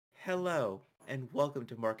Hello, and welcome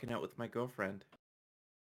to Marking Out with My Girlfriend.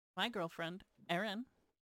 My girlfriend, Erin,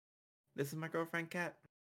 This is my girlfriend, Kat.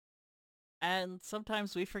 and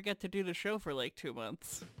sometimes we forget to do the show for like 2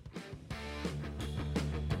 months.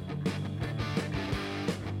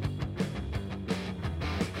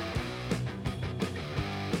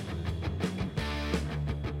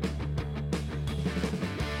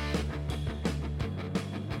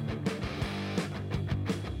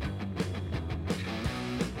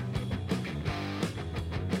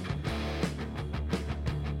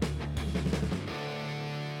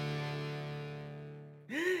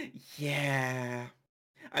 Yeah,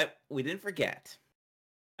 we didn't forget.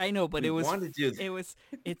 I know, but We wanted to do.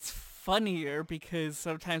 it's funnier because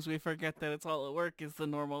sometimes we forget that it's all at work is the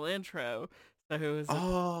normal intro. So it was a,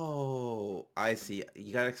 Oh, I see.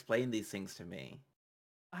 You gotta explain these things to me.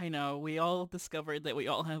 I know, we all discovered that we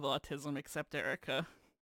all have autism except Erica.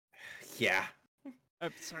 Yeah.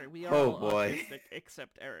 I'm sorry, we are Oh all boy. autistic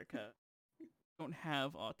except Erica. Don't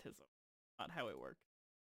have autism. Not how it works.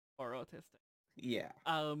 Or autistic. Yeah.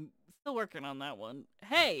 Still working on that one.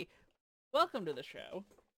 Hey, welcome to the show.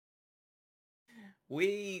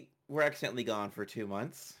 We were accidentally gone for 2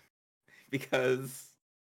 months because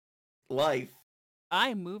life.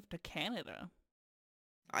 I moved to Canada.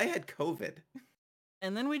 I had COVID.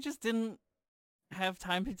 And then we just didn't have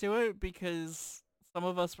time to do it because some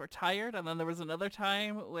of us were tired, and then there was another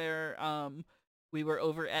time where we were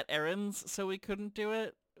over at errands, so we couldn't do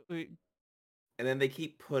it. We And then they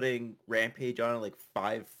keep putting Rampage on at like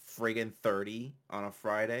 5 friggin' 30 on a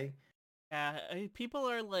Friday. People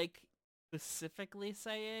are like specifically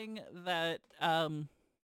saying that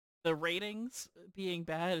the ratings being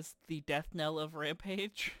bad is the death knell of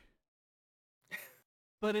Rampage,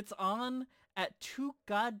 but it's on at 2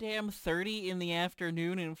 goddamn 30 in the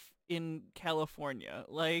afternoon in California.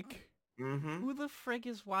 Like, Mm-hmm. who the frig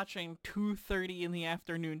is watching 2:30 in the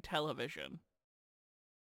afternoon television?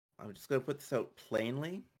 I'm just gonna put this out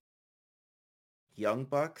plainly. Young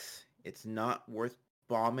Bucks, it's not worth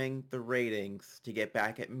bombing the ratings to get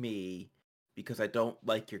back at me because I don't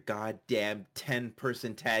like your goddamn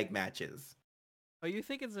 10-person tag matches. Oh, you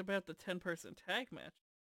think it's about the 10-person tag match?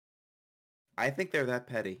 I think they're that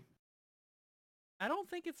petty. I don't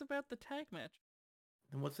think it's about the tag match.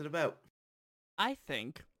 Then what's it about? I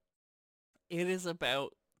think it is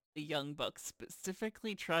about the Young Bucks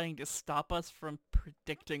specifically trying to stop us from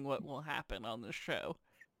predicting what will happen on the show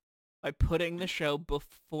by putting the show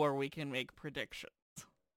before we can make predictions.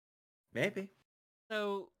 Maybe.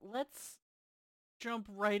 So let's jump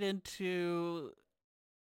right into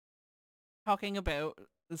talking about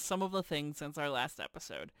some of the things since our last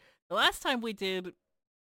episode. The last time we did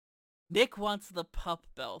Nick wants the pup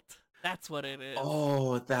belt. That's what it is.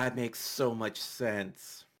 Oh, that makes so much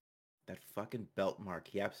sense. That fucking belt mark,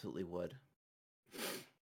 he absolutely would.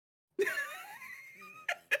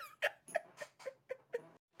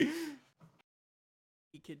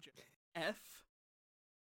 He could just F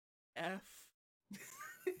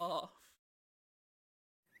off.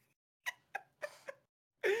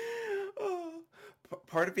 Oh,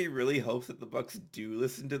 part of me really hopes that the Bucks do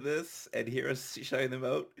listen to this and hear us shouting them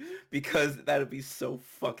out because that would be so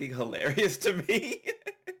fucking hilarious to me.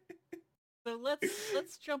 So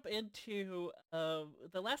let's jump into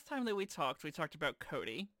the last time that we talked about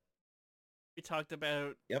Cody. We talked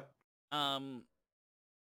about Yep. um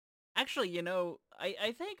actually,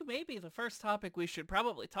 I think maybe the first topic we should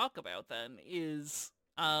probably talk about then is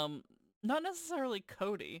not necessarily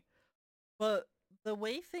Cody, but the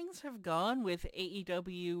way things have gone with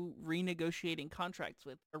AEW renegotiating contracts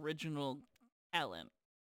with original talent.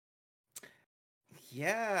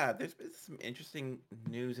 Yeah, there's been some interesting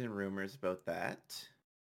news and rumors about that.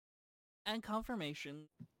 And confirmation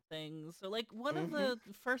things. So like one of Mm-hmm. the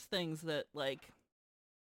first things that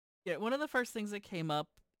one of the first things that came up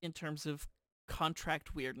in terms of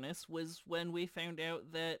contract weirdness was when we found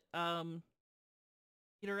out that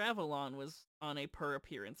Peter Avalon was on a per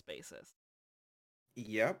appearance basis.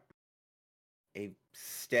 Yep. A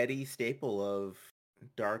steady staple of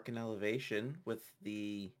Dark and Elevation with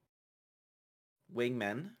the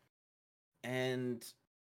Wingmen. And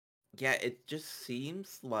yeah, it just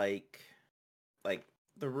seems like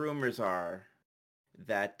the rumors are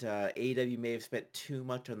that AEW may have spent too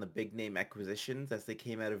much on the big name acquisitions as they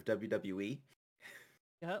came out of WWE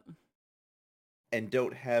Yep. and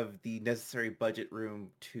don't have the necessary budget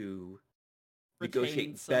room to Retain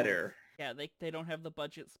negotiate some of better. they don't have the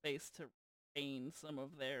budget space to retain some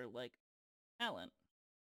of their like talent.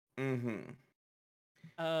 Mm-hmm.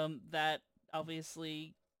 That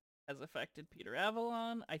obviously has affected Peter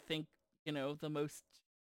Avalon. I think, the most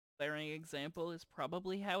glaring example is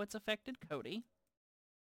probably how it's affected Cody.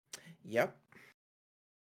 Yep.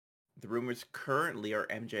 The rumors currently are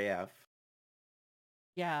MJF.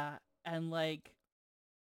 Yeah, and like,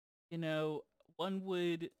 one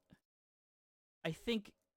would, I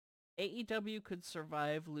think AEW could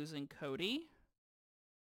survive losing Cody.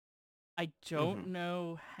 I don't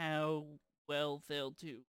know how well they'll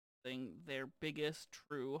do losing their biggest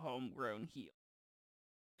true homegrown heel.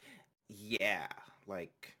 Yeah,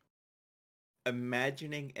 like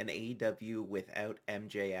imagining an AEW without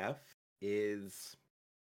MJF is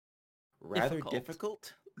rather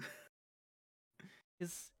difficult.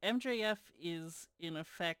 Because MJF is in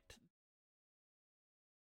effect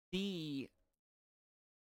the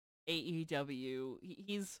AEW.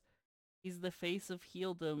 He's the face of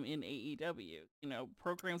heeldom in AEW.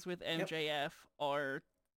 Programs with MJF Yep. are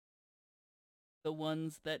the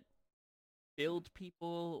ones that build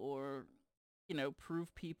people or,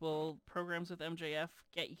 prove people. Programs with MJF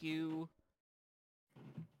get you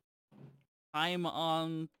time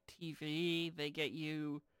on TV. They get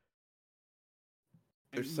you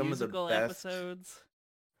There's some of the musical best. episodes.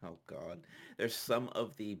 Oh God, there's some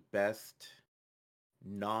of the best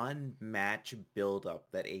non-match build-up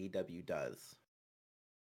that AEW does.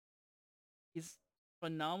 He's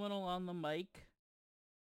phenomenal on the mic.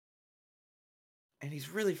 And he's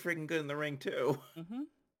really freaking good in the ring too. Mm-hmm.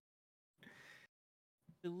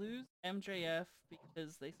 To lose MJF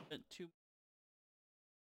because they spent too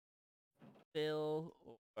much Bill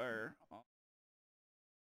or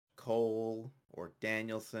Cole or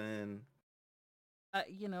Danielson.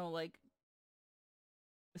 like,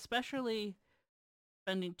 especially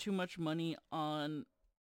spending too much money on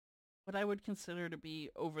what I would consider to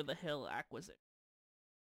be over the hill acquisition.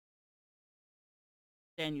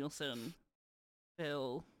 Danielson,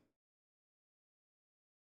 Phil.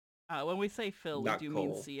 When we say Phil, we Not do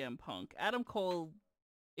mean Cole. CM Punk. Adam Cole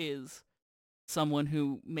is someone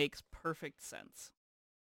who makes perfect sense.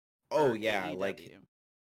 Oh yeah, AEW. like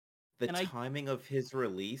the And timing of his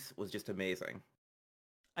release was just amazing.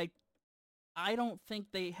 I don't think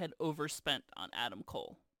they had overspent on Adam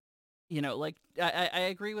Cole. I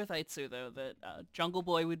agree with Aitsu though that Jungle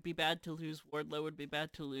Boy would be bad to lose, Wardlow would be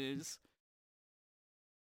bad to lose.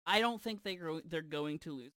 I don't think they're going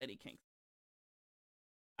to lose Eddie Kingston.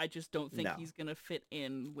 I just don't think he's gonna fit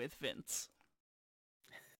in with Vince.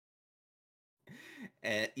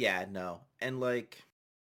 And yeah, no, and like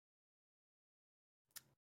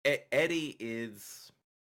Eddie is,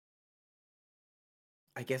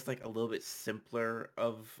 I guess, like a little bit simpler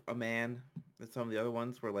of a man than some of the other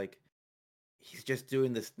ones, where like he's just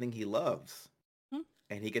doing this thing he loves,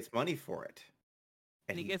 and he gets money for it,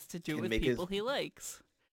 And he gets to do it can with make people he likes.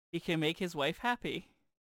 He can make his wife happy.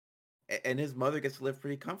 And his mother gets to live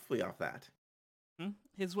pretty comfortably off that.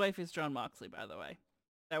 His wife is Jon Moxley, by the way.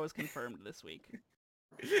 That was confirmed this week.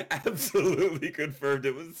 Absolutely confirmed.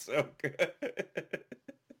 It was so good.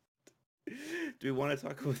 Do we want to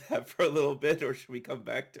talk about that for a little bit, or should we come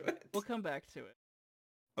back to it? We'll come back to it.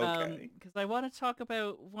 Okay. Because I want to talk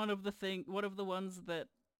about one of the ones that,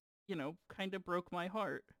 kind of broke my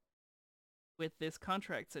heart with this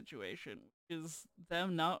contract situation, is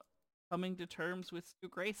them not coming to terms with Stu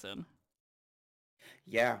Grayson.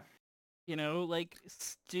 Yeah. Like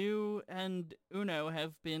Stu and Uno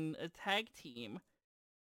have been a tag team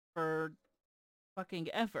for fucking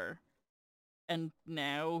ever. And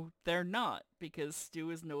now they're not, because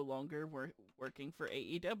Stu is no longer working for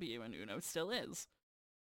AEW and Uno still is.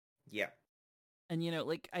 Yeah. And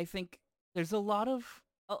like, I think there's a lot of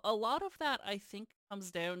that, I think,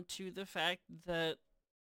 comes down to the fact that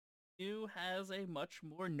Stu has a much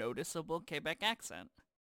more noticeable Quebec accent.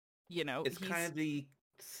 It's kind of the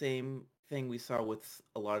same thing we saw with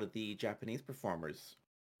a lot of the Japanese performers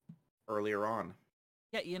earlier on.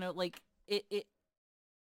 Yeah, like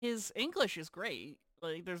his English is great.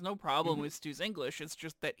 Like, there's no problem with Stu's English. It's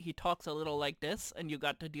just that he talks a little like this, and you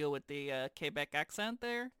got to deal with the Quebec accent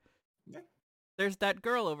there. Yeah. There's that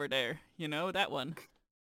girl over there, that one.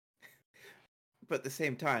 But at the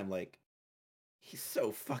same time, like, he's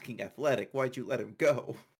so fucking athletic. Why'd you let him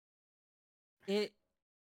go? It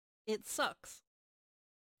sucks.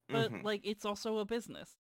 But, like, it's also a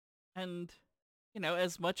business. And,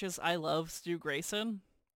 as much as I love Stu Grayson,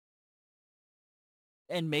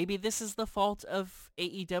 and maybe this is the fault of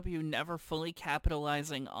AEW never fully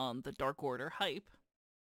capitalizing on the Dark Order hype.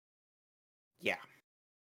 Yeah.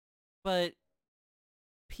 But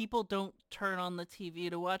people don't turn on the TV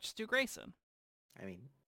to watch Stu Grayson. I mean,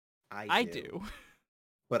 I do.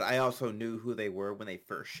 But I also knew who they were when they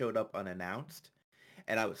first showed up unannounced,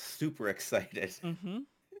 and I was super excited.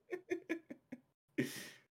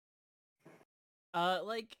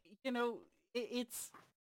 Like, you know, it's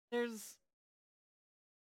there's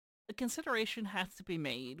a consideration has to be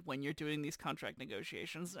made when you're doing these contract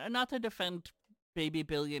negotiations. Not to defend baby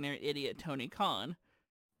billionaire idiot Tony Khan,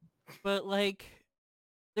 but like,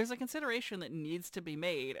 there's a consideration that needs to be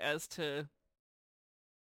made as to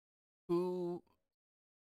who,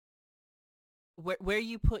 where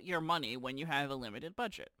you put your money when you have a limited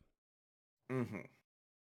budget. Mm-hmm.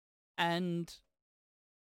 And,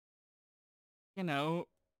 you know,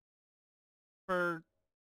 for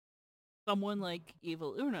someone like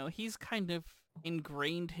Evil Uno, he's kind of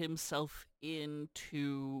ingrained himself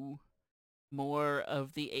into more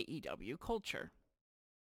of the AEW culture.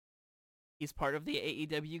 He's part of the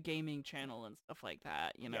AEW gaming channel and stuff like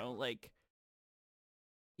that, you Yeah. know, like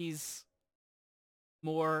he's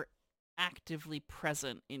more actively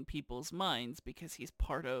present in people's minds because he's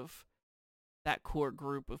part of that core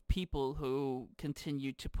group of people who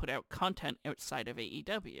continue to put out content outside of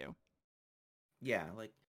AEW. Yeah,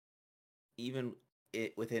 like even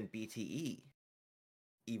it within BTE,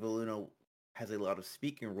 Evil Uno has a lot of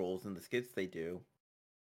speaking roles in the skits they do,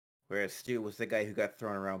 whereas Stu was the guy who got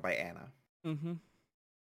thrown around by Anna. Mm-hmm.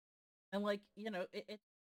 And like, you know,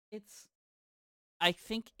 it's I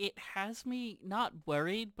think it has me not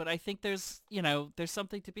worried, but I think there's, you know, there's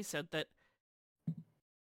something to be said that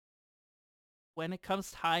when it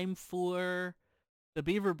comes time for the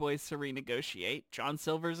Beaver Boys to renegotiate, John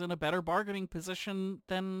Silver's in a better bargaining position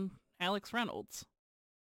than Alex Reynolds.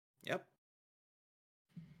 Yep.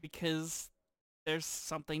 Because there's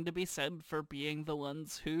something to be said for being the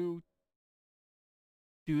ones who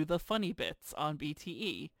do the funny bits on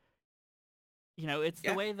BTE. You know, it's the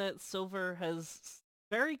Yeah. way that Silver has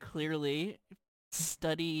very clearly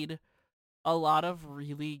studied a lot of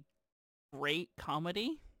really great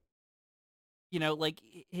comedy. You know, like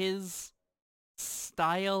his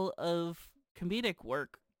style of comedic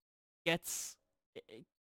work gets,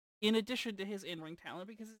 in addition to his in-ring talent,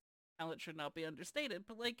 because his talent should not be understated,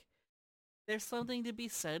 but like there's something to be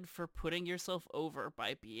said for putting yourself over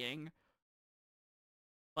by being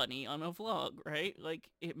funny on a vlog, right? Like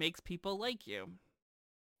it makes people like you.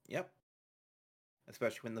 Yep.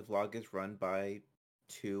 Especially when the vlog is run by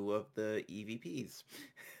two of the EVPs.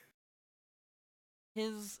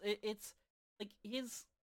 It's like his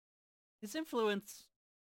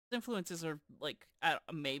influences are like,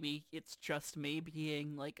 maybe it's just me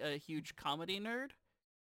being like a huge comedy nerd,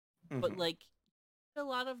 but Mm-hmm. like a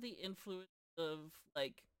lot of the influence of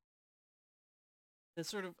like the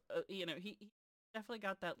sort of you know, he definitely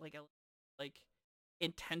got that like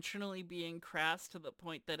intentionally being crass to the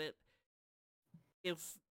point that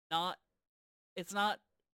it's not it's not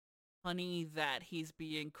funny that he's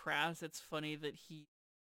being crass. It's funny that he's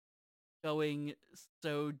going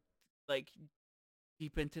so like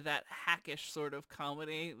deep into that hackish sort of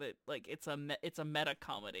comedy that like it's a meta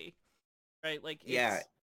comedy, right? Like Yeah, it's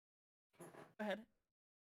go ahead.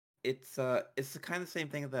 it's the kind of same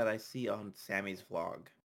thing that I see on Sammy's vlog,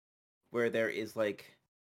 where there is like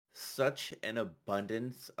such an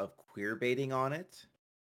abundance of queer baiting on it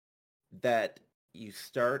that you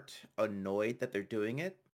start annoyed that they're doing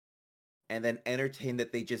it and then entertained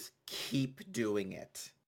that they just keep doing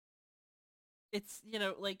it. It's, you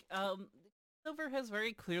know, like Silver has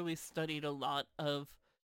very clearly studied a lot of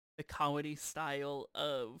the comedy style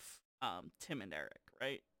of Tim and Eric,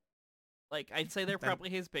 right? Like I'd say they're That probably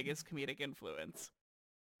his biggest comedic influence.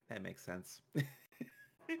 that makes sense.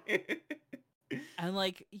 And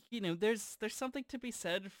like, you know, there's something to be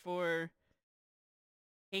said for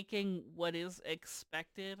taking what is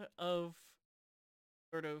expected of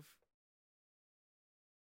sort of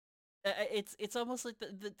it's almost like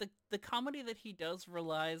the comedy that he does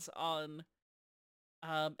relies on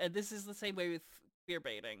and this is the same way with queer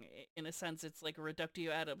baiting. In a sense, it's like a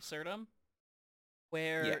reductio ad absurdum,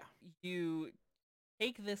 Yeah. where you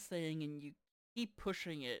take this thing and you keep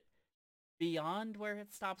pushing it beyond where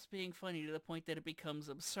it stops being funny to the point that it becomes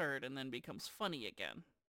absurd and then becomes funny again.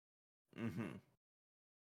 Mm-hmm.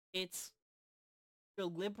 It's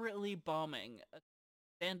deliberately bombing a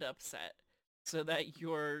stand-up set so that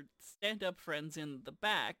your stand-up friends in the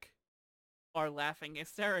back are laughing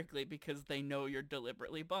hysterically because they know you're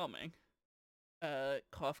deliberately bombing.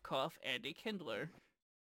 Cough cough, Andy Kindler.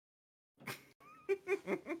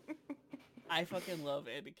 I fucking love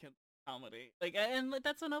Andy Kindler comedy. Like, and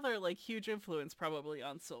that's another like huge influence probably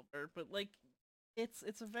on Silver. But like, it's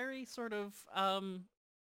a very sort of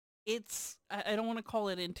it's I don't want to call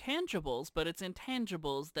it intangibles, but it's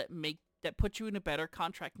intangibles that put you in a better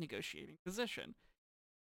contract negotiating position.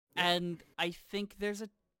 Yep. And I think there's a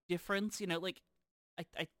difference, you know, like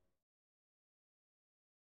I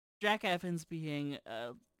Jack Evans being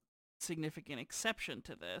a significant exception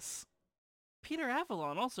to this. Peter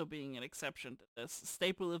Avalon also being an exception to this.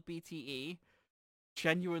 Staple of BTE.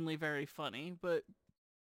 Genuinely very funny, but,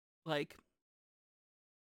 like,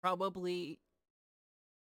 probably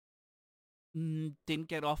didn't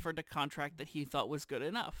get offered a contract that he thought was good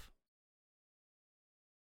enough.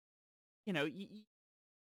 You know, you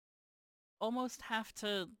almost have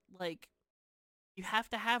to, like, you have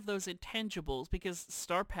to have those intangibles because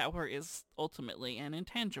star power is ultimately an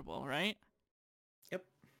intangible, right? Yep.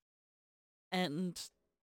 And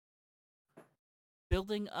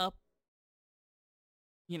building up,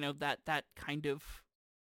 you know, that kind of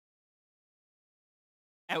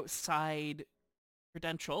outside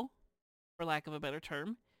credential, for lack of a better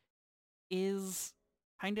term, is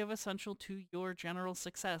kind of essential to your general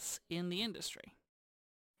success in the industry.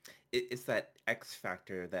 It's that X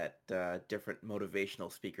factor that different motivational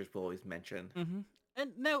speakers will always mention. Mm-hmm.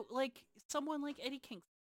 And no, like, someone like Eddie Kingston.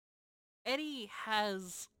 Eddie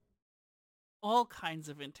has all kinds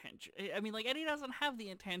of intention. I mean, like, Eddie doesn't have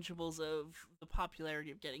the intangibles of the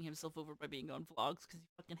popularity of getting himself over by being on vlogs, because he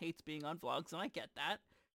fucking hates being on vlogs, and I get that.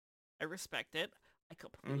 I respect it. I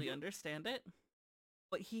completely understand it.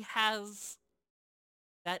 But he has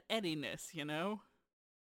that Eddie-ness, you know?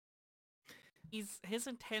 His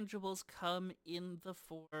intangibles come in the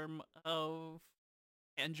form of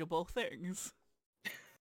tangible things.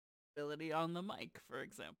 Ability on the mic, for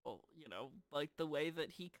example. You know, like the way that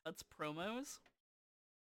he cuts promos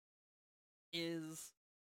is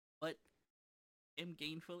what him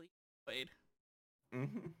gainfully played.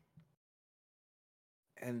 Mm-hmm.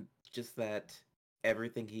 And just that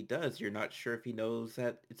everything he does, you're not sure if he knows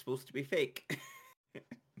that it's supposed to be fake.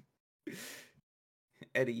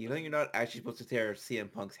 Eddie, you know you're not actually supposed to tear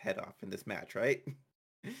CM Punk's head off in this match, right?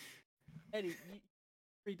 Eddie,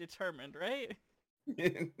 predetermined, right?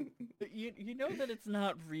 You know that it's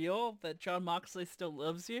not real, that Jon Moxley still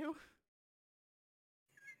loves you?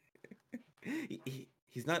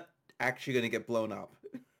 He's not actually going to get blown up.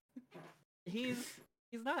 He's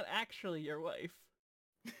not actually your wife.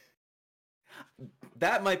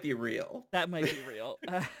 That might be real. That might be real.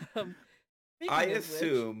 I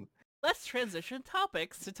assume. Which, let's transition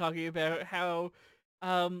topics to talking about how,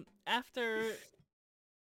 after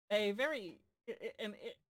a very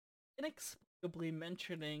inexplicably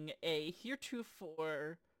mentioning a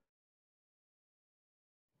heretofore...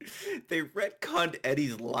 They retconned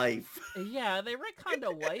Eddie's life. Yeah, they retconned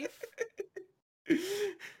a wife.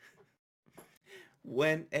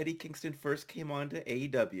 When Eddie Kingston first came on to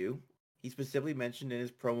AEW, he specifically mentioned in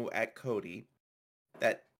his promo at Cody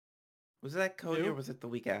that... Was that Cody or was it the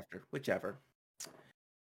week after? Whichever.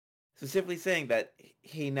 Specifically saying that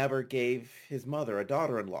he never gave his mother a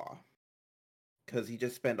daughter-in-law. Because he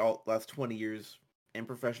just spent all the last 20 years in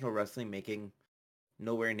professional wrestling making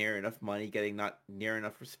nowhere near enough money, getting not near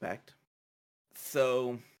enough respect.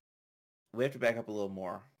 So we have to back up a little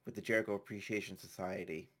more with the Jericho Appreciation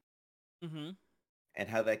Society. Mm-hmm. And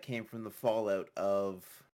how that came from the fallout of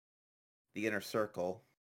the Inner Circle.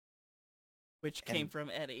 Which came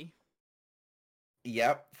from Eddie.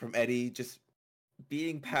 Yep, from Eddie just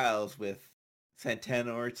being pals with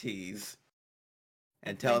Santana Ortiz.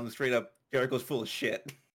 And telling them straight up, Jericho's full of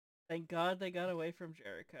shit. Thank God they got away from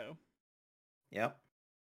Jericho. Yep.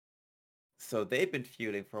 So they've been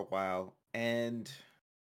feuding for a while, and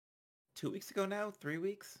 2 weeks ago now? 3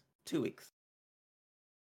 weeks? 2 weeks.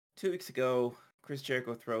 2 weeks ago, Chris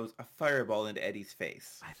Jericho throws a fireball into Eddie's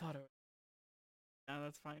face. I thought it was... No,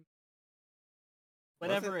 that's fine.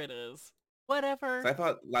 Whatever it is. Whatever. So I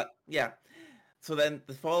thought, yeah. So then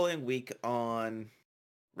the following week on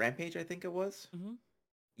Rampage, I think it was? Mm-hmm.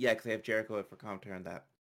 Yeah, because I have Jericho for commentary on that.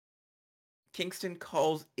 Kingston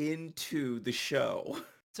calls into the show.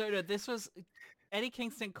 So no, this was... Eddie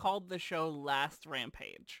Kingston called the show last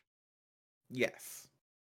Rampage. Yes.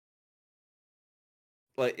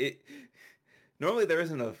 Like, it... Normally there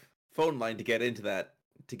isn't a phone line to get into that,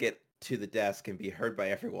 to get to the desk and be heard by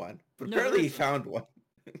everyone. But apparently he found one.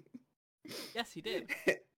 Yes, he did.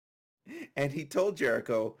 And he told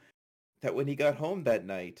Jericho that when he got home that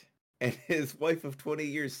night, and his wife of 20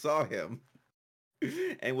 years saw him,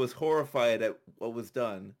 and was horrified at what was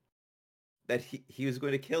done, that he was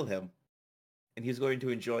going to kill him, and he was going to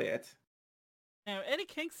enjoy it. Now, Eddie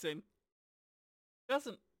Kingston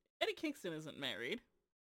isn't married.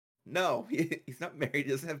 No, he's not married,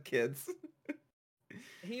 he doesn't have kids.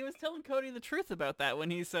 He was telling Cody the truth about that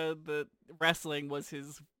when he said that wrestling was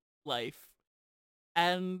his life.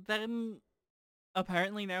 And then,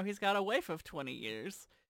 apparently now he's got a wife of 20 years.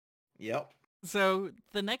 Yep. So,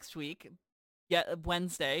 the next week,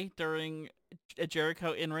 Wednesday, during a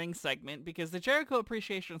Jericho in-ring segment because the Jericho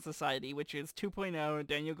Appreciation Society, which is 2.0 and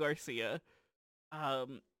Daniel Garcia,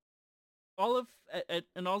 um, all of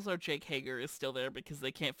and also Jake Hager is still there because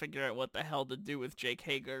they can't figure out what the hell to do with Jake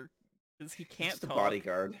Hager because he He's can't just a talk.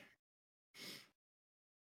 bodyguard.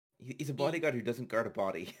 He's a He, bodyguard who doesn't guard a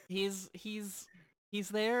body. he's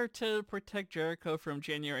there to protect Jericho from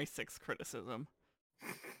January 6th criticism.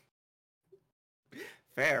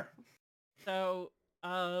 Fair. So,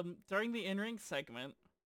 during the in-ring segment,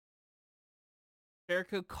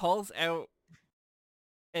 Jericho calls out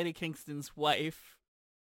Eddie Kingston's wife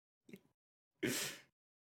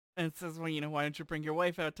and says, well, why don't you bring your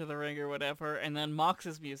wife out to the ring or whatever, and then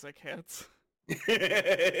Mox's music hits.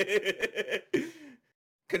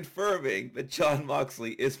 Confirming that Jon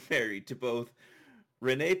Moxley is married to both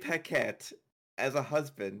Renee Paquette as a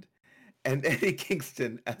husband and Eddie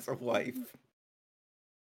Kingston as a wife.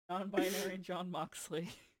 Non-binary Jon Moxley.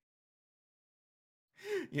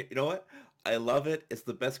 You know what? I love it. It's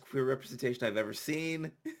the best queer representation I've ever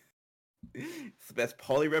seen. It's the best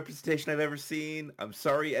poly representation I've ever seen. I'm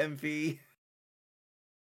sorry, MV.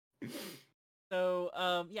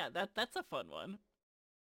 So, yeah, that's a fun one.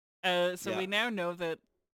 So Yeah. we now know that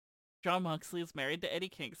Jon Moxley is married to Eddie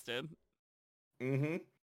Kingston. Mm-hmm.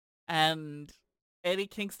 And Eddie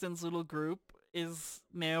Kingston's little group is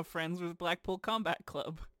now friends with Blackpool Combat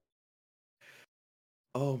Club.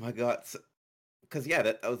 Oh my god. Because, yeah,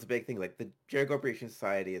 that was the big thing. Like, the Jericho Appreciation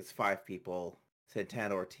Society is 5 people.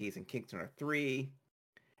 Santana, Ortiz, and Kingston are 3.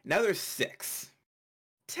 Now there's 6.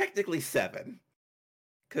 Technically 7.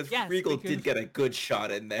 Because Regal did get a good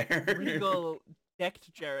shot in there. Regal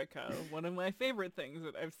decked Jericho. One of my favorite things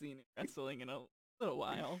that I've seen in wrestling in a little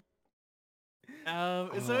while. So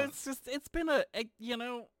it's been as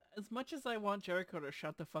much as I want Jericho to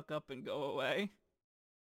shut the fuck up and go away.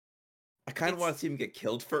 I kind of want to see him get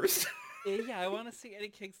killed first. Yeah, I want to see Eddie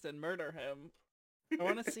Kingston murder him. I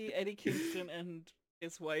want to see Eddie Kingston and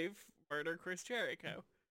his wife murder Chris Jericho.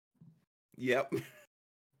 Yep.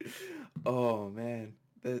 Oh, man.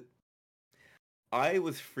 I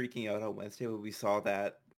was freaking out on Wednesday when we saw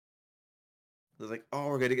that. I was like, oh,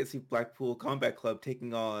 we're going to get to see Blackpool Combat Club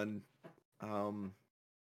taking on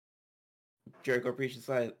Jericho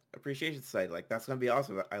Appreciation Society. Like, that's going to be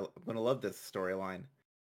awesome. I'm going to love this storyline.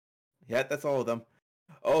 Yeah, that's all of them.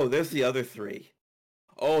 Oh, there's the other 3.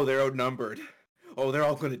 Oh, they're outnumbered. Oh, they're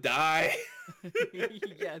all going to die.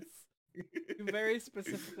 Yes. You very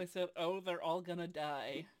specifically said, oh, they're all going to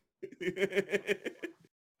die.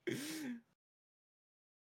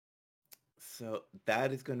 So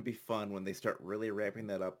that is going to be fun when they start really ramping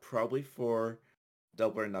that up. Probably for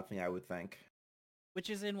Double or Nothing, I would think. Which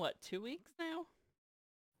is in, what, 2 weeks now?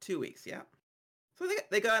 2 weeks, yeah. So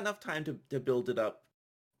they got enough time to build it up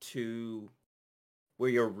to where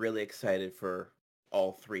you're really excited for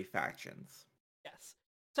all 3 factions. Yes.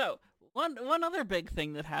 So, one other big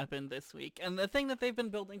thing that happened this week, and the thing that they've been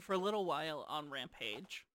building for a little while on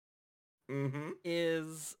Rampage,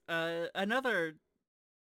 is another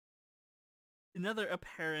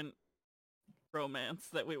apparent romance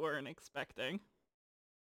that we weren't expecting.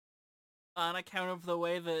 On account of the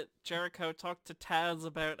way that Jericho talked to Taz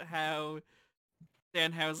about how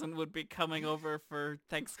Danhausen would be coming over for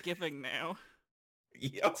Thanksgiving now.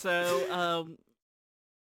 Yep. So,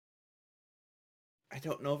 I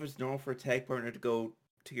don't know if it's normal for a tag partner to go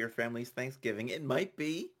to your family's Thanksgiving. It might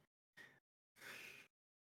be.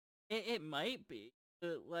 It might be.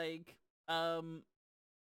 Like,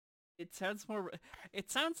 it sounds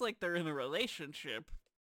like they're in a relationship.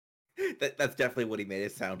 That's definitely what he made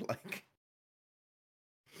it sound like.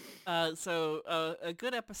 So a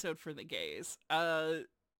good episode for the gays.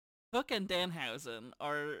 Hook and Danhausen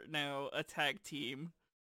are now a tag team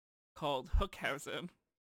called Hookhausen.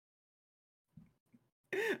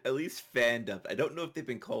 At least fanned up. I don't know if they've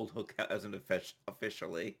been called Hookhausen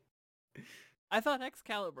officially. I thought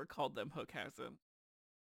Excalibur called them Hookhausen.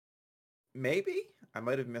 Maybe? I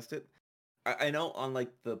might have missed it. I know on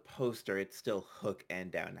like the poster it's still Hook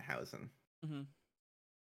and Danhausen. Mm-hmm.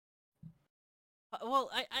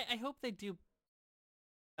 Well, I hope they do,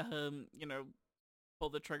 pull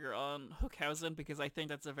the trigger on Hookhausen because I think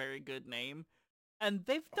that's a very good name. And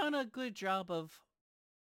they've done a good job of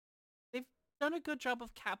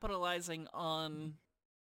capitalizing on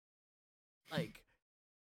like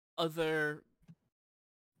other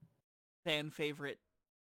fan favorite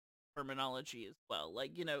terminology as well.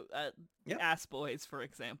 Like, Ass Boys, for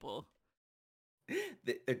example.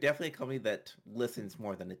 They're definitely a company that listens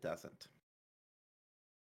more than it doesn't.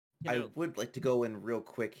 I would like to go in real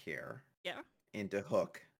quick here. Yeah. Into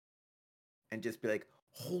Hook. And just be like,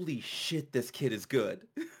 holy shit, this kid is good.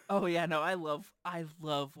 Oh yeah, no, I love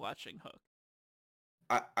watching Hook.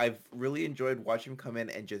 I've really enjoyed watching him come in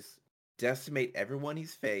and just decimate everyone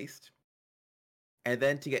he's faced, and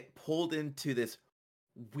then to get pulled into this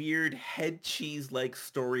weird head cheese like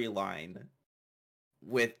storyline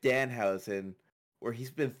with Danhausen, where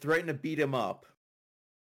he's been threatening to beat him up,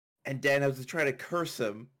 and Danhausen's trying to curse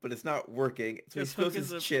him, but it's not working, so he Because Hook spills is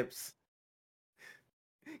his chips.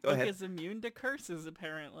 Go Hook ahead. is immune to curses,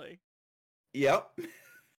 apparently. Yep.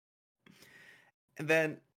 And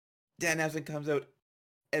then Danhausen comes out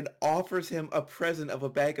and offers him a present of a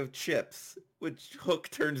bag of chips, which Hook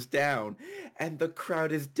turns down, and the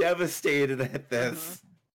crowd is devastated at this.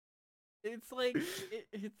 It's like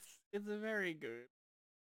it's a very good.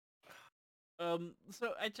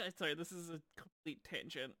 So sorry, this is a complete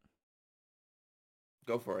tangent.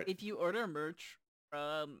 Go for it. If you order merch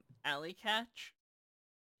from Alley Catch,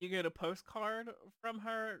 you get a postcard from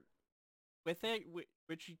her with it,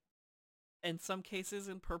 which in some cases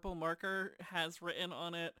in purple marker has written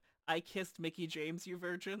on it, "I kissed Mickey James, you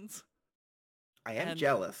virgins." I am And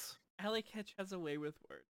jealous. Alley Catch has a way with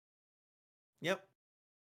words. Yep.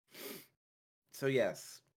 So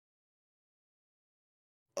yes.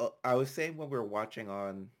 I was saying when we were watching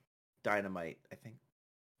on Dynamite, I think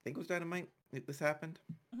it was Dynamite this happened,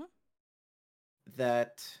 Mhm.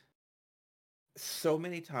 that so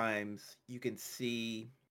many times you can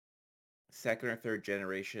see second or third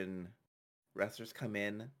generation wrestlers come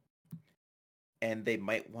in and they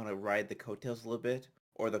might want to ride the coattails a little bit,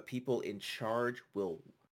 or the people in charge will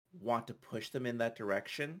want to push them in that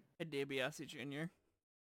direction. Ed DiBiase Jr.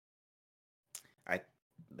 I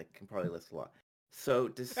can probably list a lot. So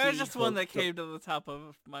to That was see just one Hook that came to the top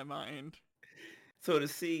of my mind. so to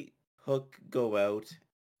see Hook go out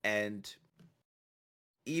and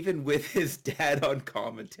even with his dad on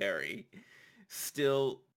commentary,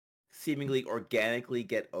 still seemingly organically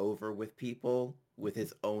get over with people with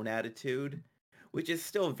his own attitude, which is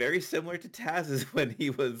still very similar to Taz's when he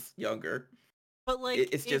was younger. But like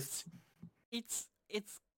It's just it's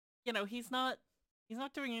he's not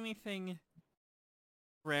doing anything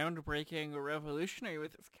groundbreaking or revolutionary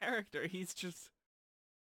with his character. He's just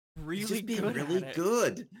he's really just being good really at it.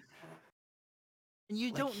 good. And you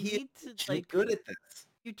Like don't he is need to actually good at this.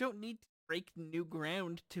 you don't need to break new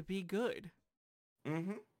ground to be good.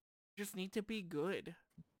 Mm-hmm. You just need to be good.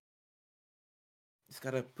 Just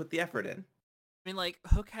gotta put the effort in. I mean, like,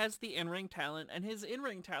 Hook has the in-ring talent, and his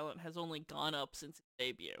in-ring talent has only gone up since his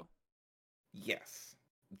debut. Yes.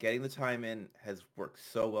 Getting the time in has worked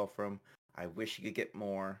so well for him. I wish he could get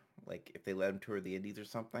more, like if they let him tour the indies or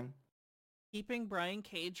something. Keeping Brian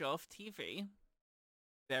Cage off TV,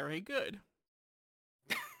 very good.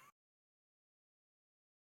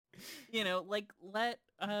 Like, let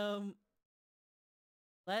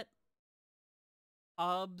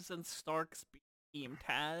Hobbs and Starks be Team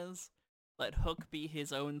Taz. Let Hook be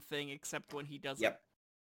his own thing, except when he doesn't Yep.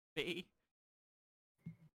 be.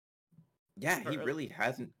 Yeah, he Or, really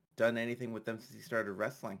hasn't done anything with them since he started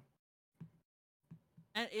wrestling.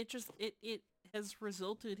 and it has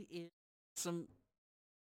resulted in some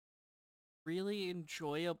really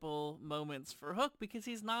enjoyable moments for Hook because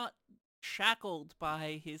he's not shackled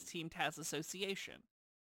by his Team Taz association.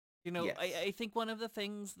 Yes. I think one of the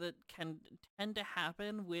things that can tend to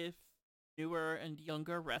happen with newer and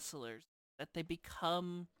younger wrestlers that they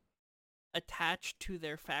become attached to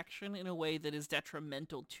their faction in a way that is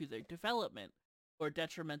detrimental to their development or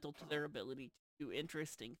detrimental to their ability to do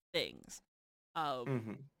interesting things.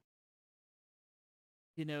 Mm-hmm.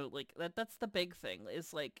 Like that's the big thing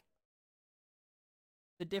is like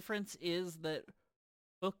the difference is that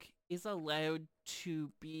Hook is allowed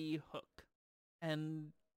to be Hook,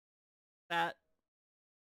 and that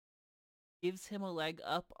gives him a leg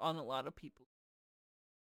up on a lot of people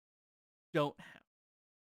who don't have.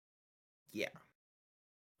 Yeah.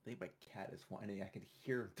 I think my cat is whining. I can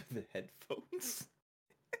hear him through the headphones.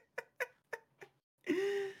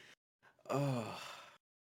 Oh.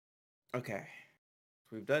 Okay.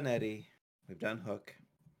 So we've done Eddie. We've done Hook.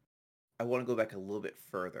 I want to go back a little bit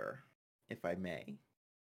further, if I may.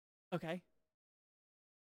 Okay.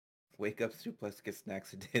 Wake up, suplex, get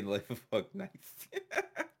snacks, a day in the life of Hook. Nice.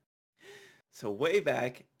 So way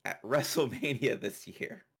back at WrestleMania this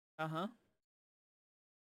year, Uh-huh.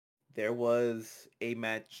 there was a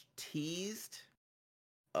match teased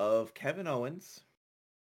of Kevin Owens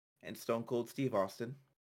and Stone Cold Steve Austin.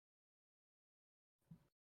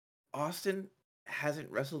 Austin hasn't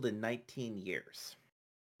wrestled in 19 years.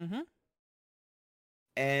 Mm-hmm.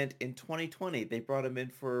 And in 2020, they brought him in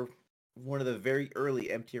for one of the very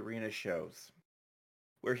early Empty Arena shows.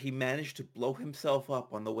 where he managed to blow himself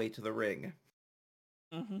up on the way to the ring.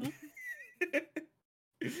 Mm-hmm.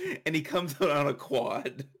 And he comes out on a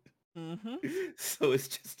quad. Mm-hmm. So it's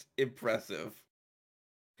just impressive.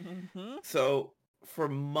 Mm-hmm. So for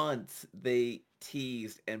months, they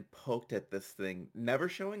teased and poked at this thing, never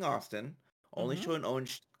showing Austin, only Mm-hmm. showing Owen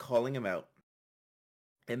calling him out.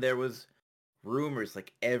 And there was rumors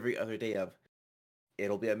like every other day of,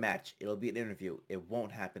 it'll be a match, it'll be an interview, it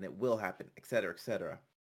won't happen, it will happen, etc., etc.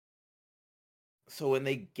 So when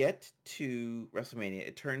they get to WrestleMania,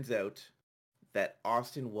 it turns out that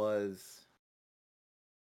Austin was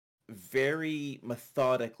very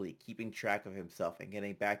methodically keeping track of himself and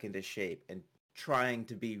getting back into shape and trying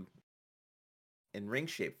to be in ring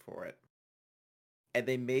shape for it. And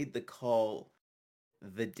they made the call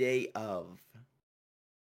the day of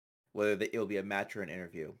whether it'll be a match or an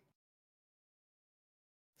interview.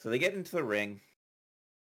 So they get into the ring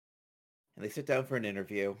and they sit down for an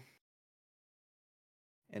interview.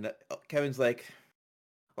 And Kevin's like,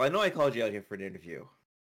 well, I know I called you out here for an interview,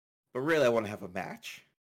 but really I want to have a match.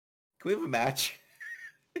 Can we have a match?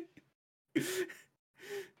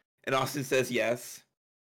 And Austin says yes,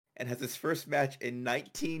 and has his first match in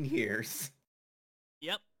 19 years.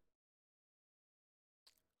 Yep.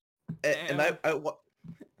 And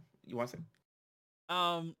you want to say?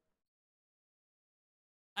 I'll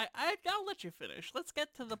let you finish. Let's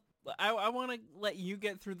get to the. I want to let you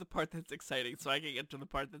get through the part that's exciting, so I can get to the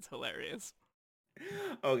part that's hilarious.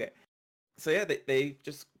 Okay. So yeah, they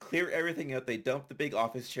just clear everything out. They dump the big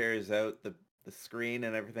office chairs out, the screen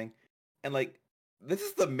and everything. And like, this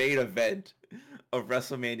is the main event of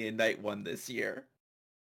WrestleMania Night 1 this year.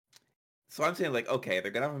 So I'm saying like, okay,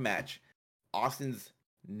 they're going to have a match. Austin's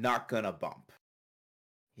not going to bump.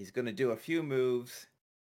 He's going to do a few moves.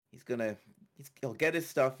 He'll get his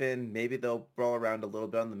stuff in. Maybe they'll brawl around a little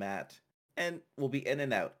bit on the mat. And we'll be in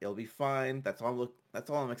and out. It'll be fine. That's all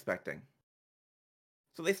I'm expecting.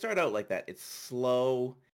 So they start out like that. It's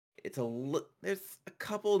slow. There's a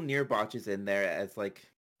couple near botches in there as like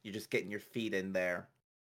you're just getting your feet in there.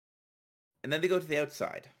 And then they go to the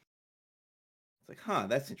outside. It's like, huh,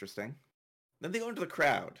 that's interesting. Then they go into the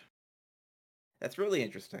crowd. That's really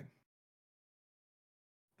interesting.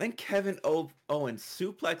 Then Kevin Owens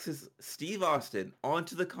suplexes Steve Austin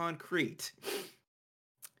onto the concrete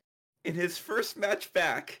in his first match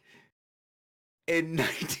back in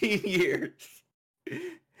 19 years.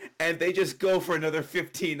 And they just go for another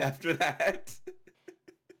 15 after that.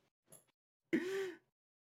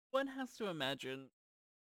 One has to imagine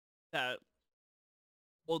that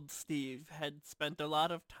old Steve had spent a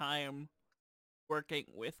lot of time working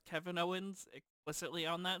with Kevin Owens explicitly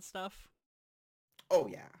on that stuff. Oh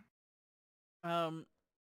yeah.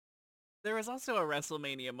 There was also a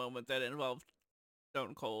WrestleMania moment that involved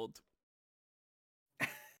Stone Cold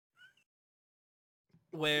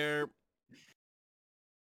where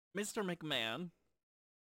Mr. McMahon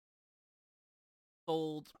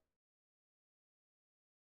told...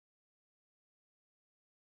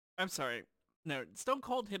 I'm sorry. No, Stone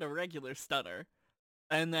Cold hit a regular stunner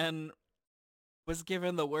and then was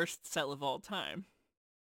given the worst sell of all time.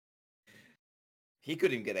 He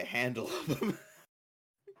couldn't even get a handle of him.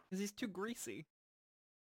 Because he's too greasy.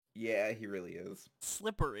 Yeah, he really is.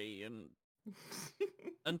 Slippery and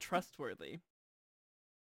untrustworthy.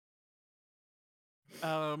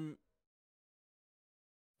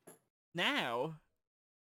 Now,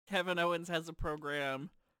 Kevin Owens has a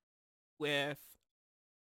program with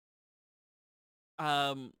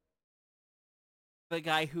the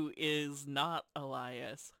guy who is not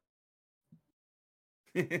Elias.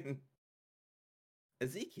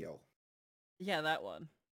 Ezekiel. Yeah, that one.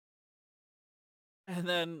 And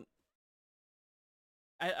then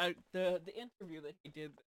the interview that he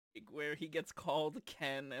did where he gets called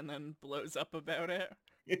Ken and then blows up about it.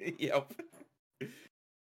 Yep.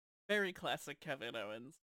 Very classic Kevin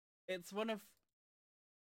Owens. It's one of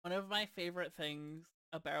my favorite things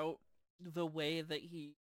about the way that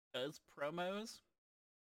he does promos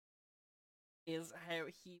is how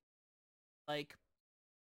he, like,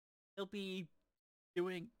 he'll be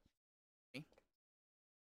doing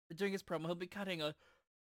his promo, he'll be cutting a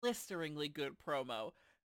blisteringly good promo,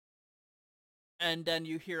 and then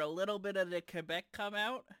you hear a little bit of the Quebec come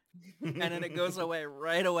out, and then it goes away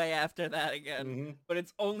right away after that again. Mm-hmm. But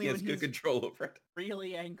it's only he when has good he's control over it.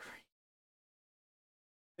 really angry.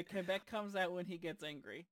 The Quebec comes out when he gets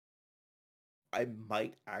angry. I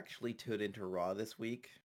might actually tune into Raw this week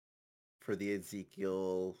for the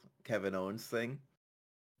Ezekiel Kevin Owens thing.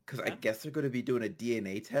 Because I guess they're going to be doing a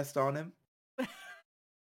DNA test on him.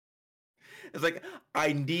 It's like,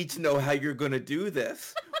 I need to know how you're going to do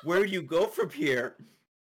this. Where do you go from here?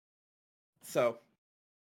 So,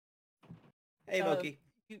 hey, Uh, Loki.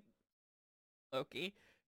 you, Loki,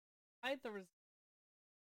 hide the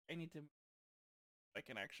I need to. I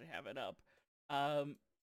can actually have it up. Um,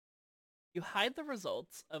 you hide the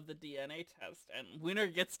results of the DNA test, and winner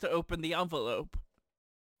gets to open the envelope.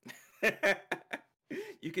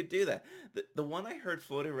 You could do that. The one I heard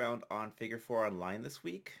floating around on Figure 4 Online this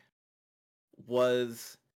week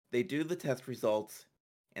was they do the test results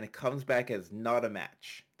and it comes back as not a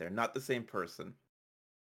match. They're not the same person.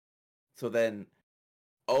 So then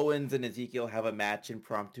Owens and Ezekiel have a match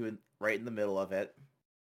impromptu right in the middle of it,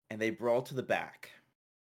 and they brawl to the back.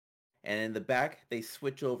 And in the back, they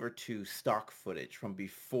switch over to stock footage from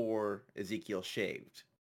before Ezekiel shaved,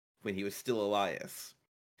 when he was still Elias.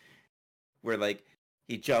 Where, like,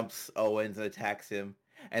 he jumps Owens and attacks him,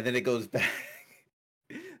 and then it goes back.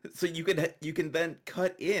 So you can then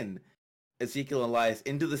cut in Ezekiel and Elias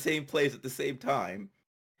into the same place at the same time,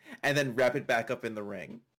 and then wrap it back up in the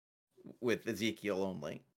ring with Ezekiel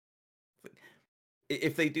only.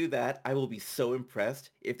 If they do that, I will be so impressed.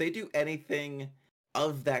 If they do anything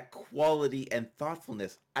of that quality and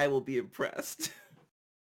thoughtfulness, I will be impressed.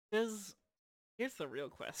 Here's the real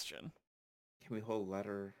question. Can we hold a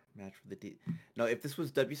ladder match for the No, if this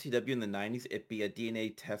was WCW in the 90s, it'd be a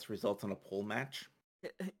DNA test results on a pole match.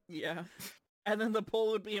 Yeah. And then the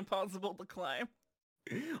pole would be impossible to climb.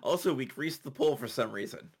 Also, we greased the pole for some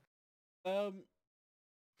reason.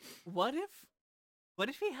 What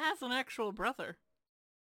if he has an actual brother?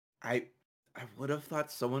 I would have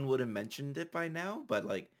thought someone would have mentioned it by now, but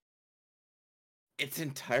like it's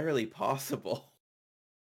entirely possible.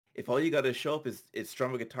 If all you gotta show up is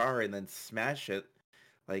strum a guitar and then smash it,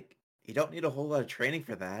 like you don't need a whole lot of training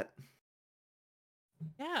for that.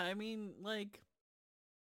 Yeah, I mean, like,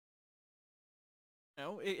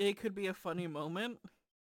 it could be a funny moment.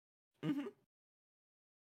 Mm-hmm.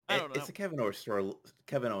 I don't know. It's a Kevin Owens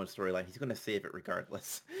storyline. He's gonna save it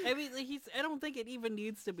regardless. I mean, like, I don't think it even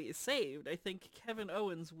needs to be saved. I think Kevin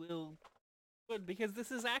Owens will, because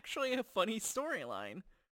this is actually a funny storyline.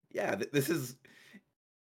 Yeah,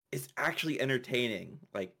 it's actually entertaining.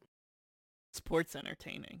 Like, Sports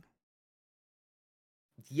entertaining.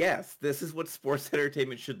 yes, this is what sports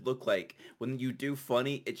entertainment should look like. When you do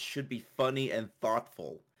funny, it should be funny and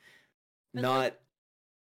thoughtful. Not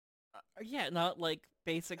Yeah, not like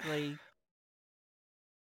basically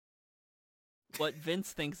what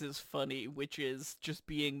Vince thinks is funny, which is just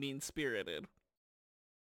being mean-spirited.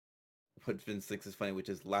 what Vince thinks is funny, which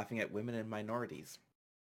is laughing at women and minorities.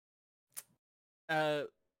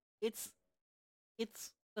 It's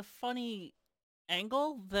the funny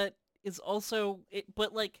angle that is also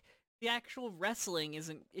but like the actual wrestling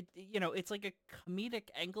isn't it. It's like a comedic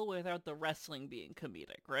angle without the wrestling being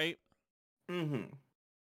comedic, right? Mm-hmm.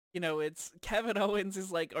 It's Kevin Owens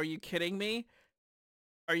is like, "Are you kidding me?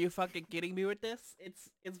 Are you fucking kidding me with this?"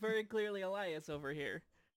 It's very clearly Elias over here.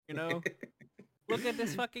 Look at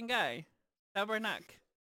this fucking guy, Tabernacle.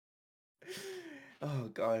 Oh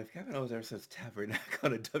god, if Kevin Owens ever says Tabernacle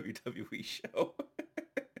on a WWE show.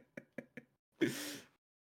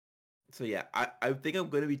 So yeah, I think I'm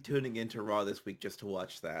going to be tuning into Raw this week just to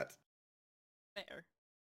watch that. Fair.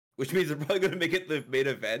 Which means they're probably going to make it the main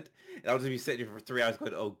event, and I'll just be sitting here for 3 hours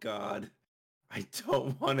going, oh god, I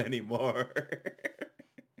don't want any more.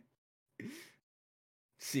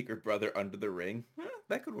 Secret brother under the ring.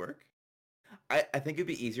 That could work. I think it'd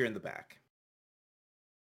be easier in the back.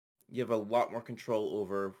 You have a lot more control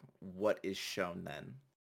over what is shown then.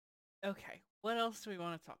 Okay, what else do we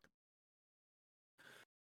want to talk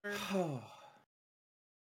about?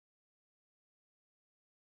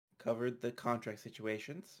 Covered the contract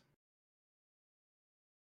situations.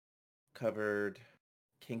 Covered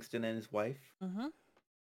Kingston and his wife. Mm-hmm.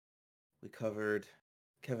 We covered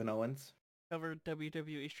Kevin Owens. Covered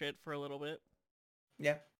WWE shit for a little bit.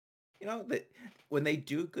 Yeah. When they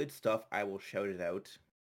do good stuff, I will shout it out.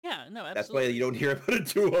 Yeah, no, absolutely. That's why you don't hear about it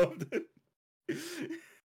too often.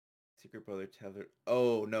 Secret brother tether.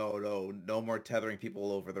 Oh, no more tethering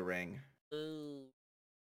people over the ring. No.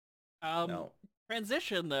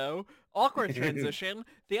 Transition, though. Awkward transition.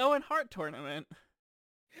 The Owen Hart tournament.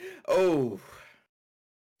 Oh.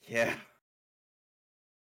 Yeah.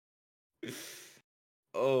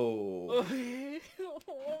 Oh.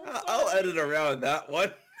 I'll edit around that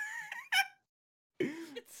one.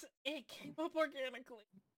 It came up organically.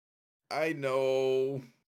 I know.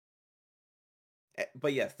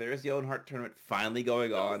 But yes, there is the Owen Hart tournament finally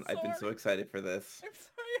going on. I've been so excited for this. I'm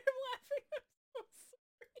sorry, I'm laughing. I'm so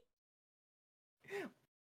sorry.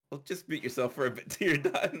 Well, just mute yourself for a bit till you're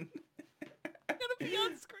done. I'm gonna be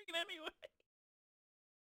on screen anyway.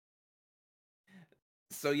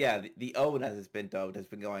 So yeah, the Owen, as it's been dubbed, has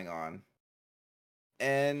been going on,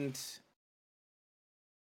 and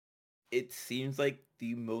it seems like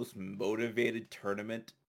the most motivated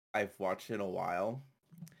tournament I've watched in a while.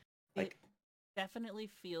 It Like, definitely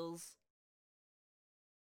feels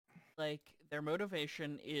like their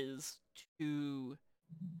motivation is to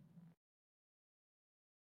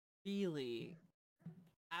really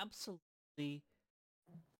absolutely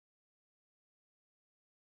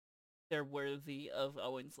they're worthy of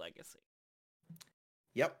Owen's legacy.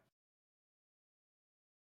 yep.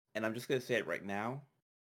 And I'm just gonna say it right now: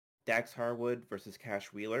 Dax Harwood versus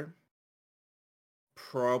Cash Wheeler,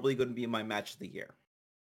 probably going to be my match of the year.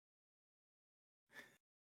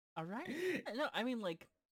 All right. No, I mean Like,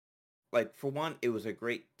 for one, it was a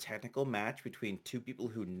great technical match between two people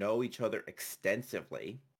who know each other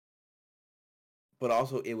extensively, but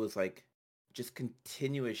also it was like just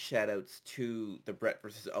continuous shoutouts to the Brett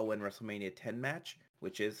versus Owen WrestleMania 10 match,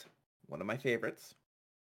 which is one of my favorites,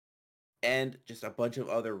 and just a bunch of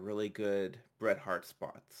other really good Bret Hart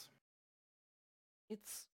spots.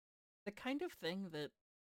 it's the kind of thing that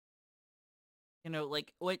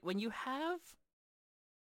like when you have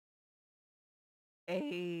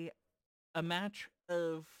a a match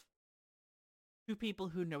of two people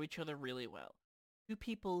who know each other really well, two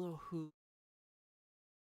people who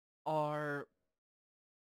are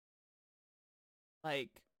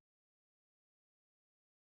like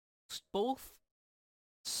both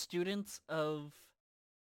students of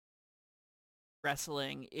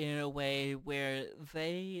wrestling in a way where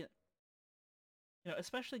they,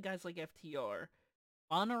 especially guys like FTR,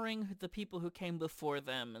 honoring the people who came before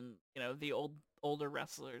them and, the older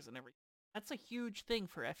wrestlers and everything. That's a huge thing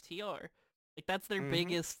for FTR. Like that's their Mm-hmm.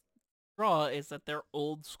 biggest draw is that they're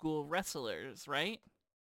old school wrestlers, right?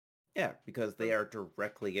 Yeah, because they So, are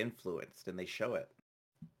directly influenced and they show it.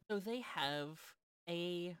 so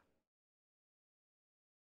a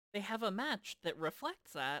they have a match that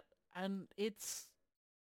reflects that, and it's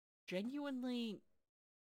genuinely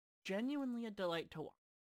genuinely a delight to watch.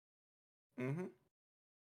 Mm-hmm.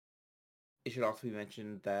 It should also be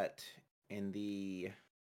mentioned that in the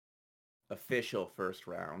official first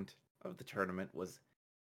round of the tournament was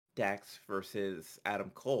Dax versus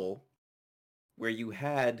Adam Cole, where you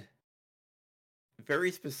had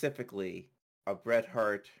very specifically a Bret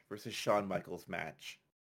Hart versus Shawn Michaels match,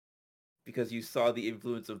 because you saw the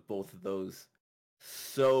influence of both of those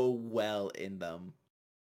so well in them.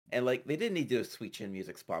 And like, they didn't need to do a sweet chin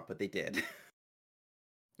music spot, but they did.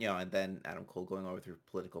 And then Adam Cole going over through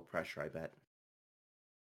political pressure, I bet.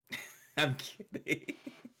 I'm kidding.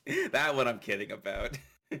 That one I'm kidding about.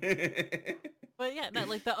 But yeah, no,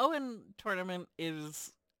 like the Owen tournament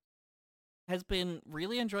has been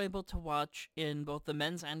really enjoyable to watch in both the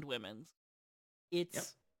men's and women's. Yep.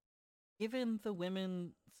 It's given the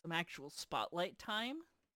women some actual spotlight time,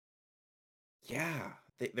 Yeah,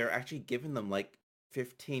 they're actually giving them like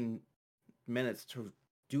 15 minutes to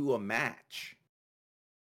do a match.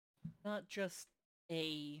 not just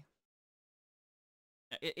a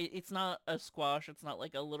it's not a squash, it's not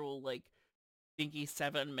like a little like dinky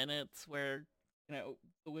 7 minutes where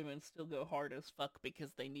the women still go hard as fuck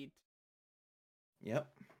because they need Yep.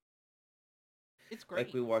 it's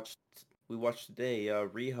Like great. we watched today,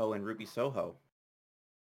 Riho and Ruby Soho.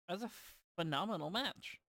 That's a phenomenal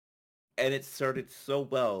match. And it started so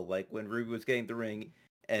well, like when Ruby was getting the ring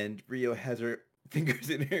and Rio has her fingers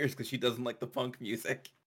in her ears because she doesn't like the punk music.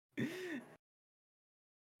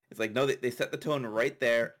 It's like, no, they set the tone right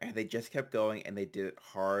there, and they just kept going, and they did it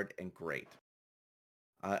hard and great.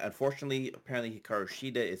 Unfortunately, apparently Hikaru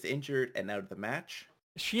Shida is injured and out of the match.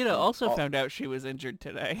 Sheeta And also found out she was injured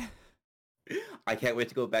today. I can't wait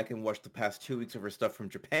to go back and watch the past 2 weeks of her stuff from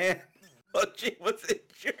Japan. While she was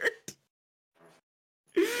injured.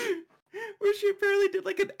 Where she apparently did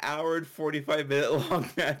like an hour and 45-minute long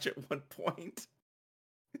match at one point.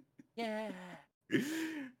 Yeah.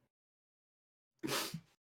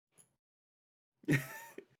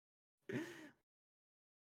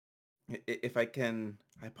 If I can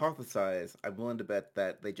hypothesize, I'm willing to bet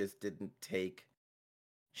that they just didn't take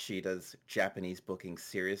Shida's Japanese bookings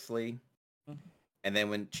seriously. And then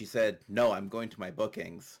when she said, "No, I'm going to my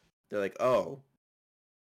bookings," they're like, "Oh,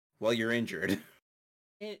 well, you're injured."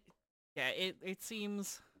 It yeah, it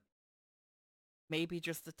seems maybe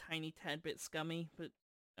just a tiny tad bit scummy, but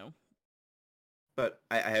no. But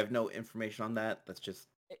I have no information on that. That's just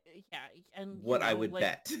Yeah, and what I would like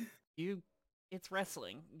bet. you it's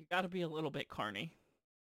wrestling. You got to be a little bit carny.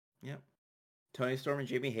 Yep. Tony Storm and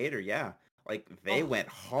Jamie Hayter, yeah. Like, they Oh, went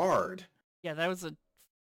hard. yeah, that was a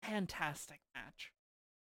fantastic match.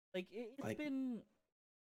 Like it's Like, been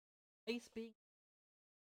nice being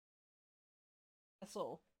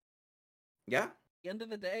wrestle. Yeah. At the end of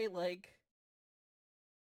the day, like,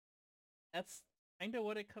 that's kind of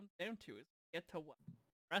what it comes down to, is get to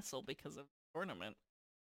wrestle because of the tournament.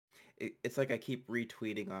 It's like I keep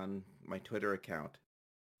retweeting on my Twitter account.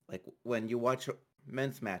 Like when you watch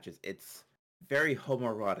men's matches, it's very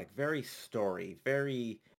homoerotic, very story,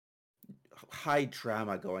 very high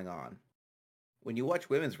drama going on. When you watch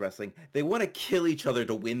women's wrestling, they want to kill each other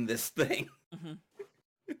to win this thing. Mm-hmm.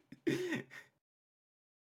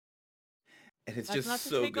 And it's That's just not to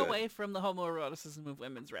so take good. away from the homoeroticism of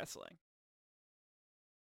women's wrestling.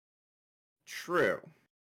 True.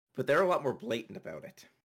 But they're a lot more blatant about it.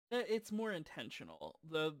 It's more intentional.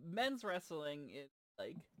 The men's wrestling is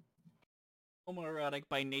like homoerotic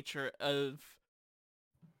by nature of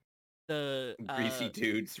the Greasy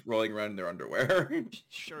dudes rolling around in their underwear.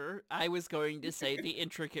 sure, I was going to say the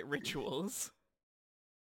intricate rituals.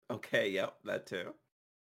 Okay, yep, that too.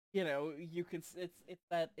 You know, you can it's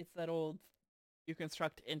that old, you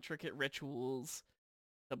construct intricate rituals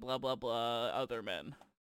to blah blah blah other men.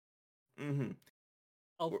 Mm-hmm.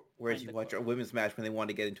 I'll Whereas find you the watch a quote. women's match when they want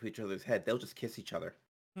to get into each other's head, they'll just kiss each other.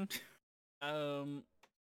 Um,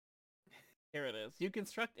 here it is. You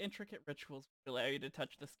construct intricate rituals which allow you to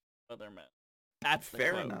touch the skin of other men. That's the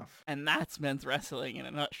Fair quote. enough. And that's men's wrestling in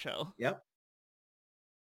a nutshell. Yep.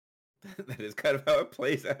 That is kind of how it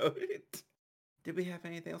plays out. Did we have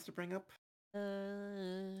anything else to bring up?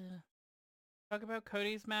 Talk about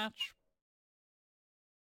Cody's match.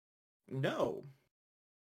 No.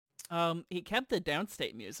 He kept the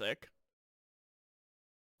downstate music.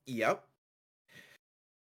 Yep.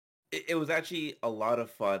 It was actually a lot of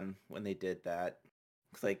fun when they did that.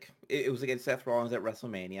 It's like it was against Seth Rollins at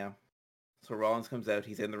WrestleMania. So Rollins comes out,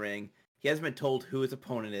 he's in the ring. He hasn't been told who his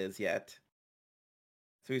opponent is yet.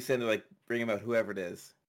 So he's saying, like, bring him out, whoever it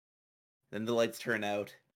is. Then the lights turn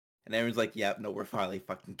out, and everyone's like, yep, no, we're finally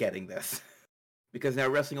fucking getting this. Because now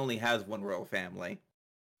wrestling only has one royal family.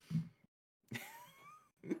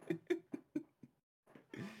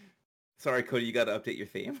 Sorry, Cody, you gotta update your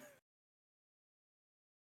theme.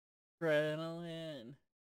 Adrenaline.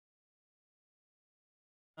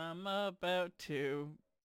 I'm about to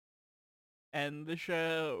end the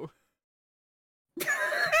show.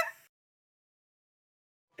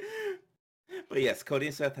 But yes, Cody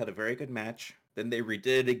and Seth had a very good match. Then they redid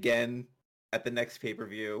it again at the next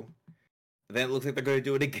pay-per-view. Then it looks like they're going to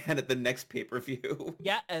do it again at the next pay-per-view.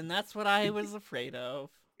 Yeah, and that's what I was afraid of.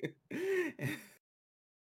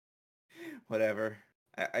 Whatever.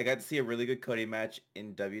 I got to see a really good Cody match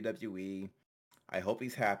in WWE. I hope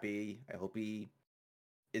he's happy. I hope he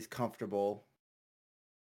is comfortable.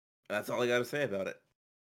 That's all I got to say about it.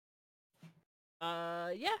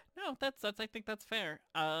 Yeah, no, that's I think that's fair.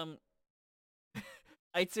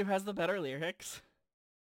 Aitsu has the better lyrics.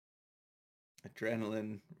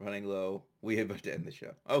 Adrenaline running low. We about to end the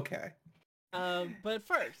show. Okay. But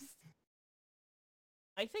first,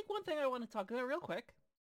 I think one thing I want to talk about real quick,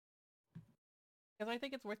 because I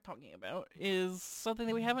think it's worth talking about, is something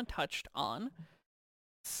that we haven't touched on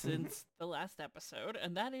since the last episode,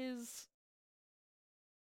 and that is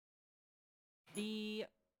the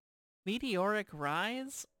meteoric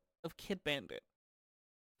rise of Kid Bandit.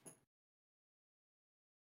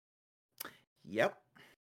 Yep.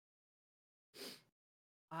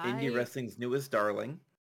 Indie wrestling's newest darling.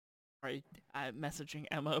 Right, I'm messaging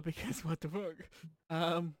Emma because what the fuck?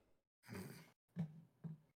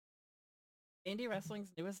 Indie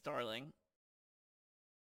wrestling's newest darling.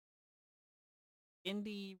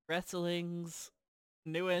 Indie wrestling's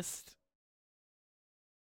newest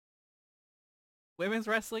women's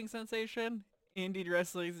wrestling sensation. Indie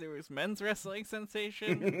wrestling's newest men's wrestling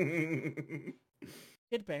sensation.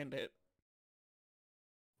 Kid Bandit.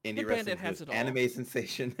 Indie Kid Bandit wrestling's has newest it all. anime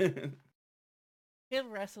sensation. Kid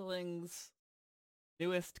wrestling's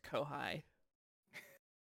newest Kohai.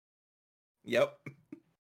 Yep.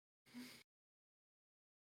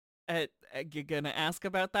 You gonna ask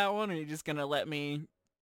about that one, or are you just gonna let me?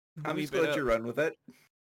 I'm just gonna let you run with it.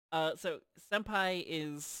 So Senpai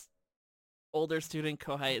is older student,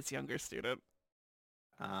 Kohai is younger student.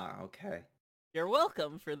 Ah, okay. You're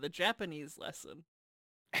welcome for the Japanese lesson.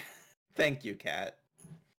 Thank you, Kat.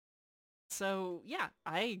 So yeah,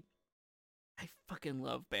 I fucking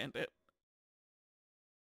love Bandit.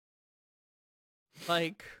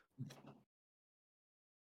 Like,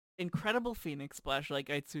 incredible Phoenix Splash, like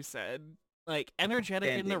Aitsu said. Like, energetic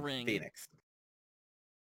in the ring. Phoenix.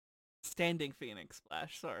 Standing Phoenix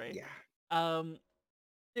Splash, sorry. Yeah.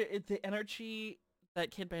 The energy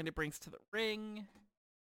that Kid Bandit brings to the ring,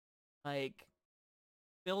 like,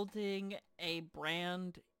 building a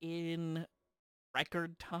brand in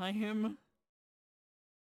record time.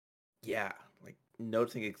 Yeah, like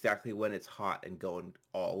noticing exactly when it's hot and going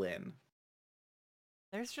all in.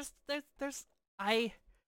 There's just there's I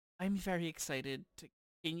I'm very excited to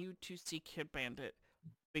continue to see Kid Bandit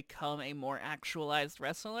become a more actualized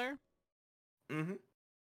wrestler, Mm-hmm.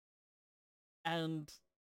 and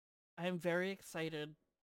I'm very excited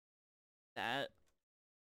that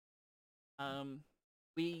um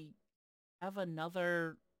we have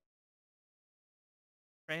another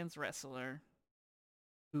trans wrestler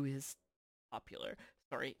who is popular.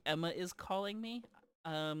 Sorry, Emma is calling me.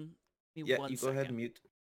 Give me Yeah, one you go ahead and second. mute.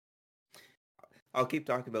 I'll keep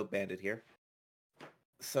talking about Bandit here.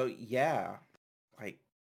 So yeah, like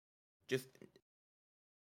just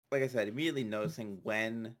like I said, immediately noticing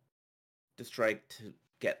when to strike to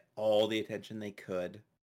get all the attention they could,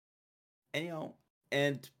 and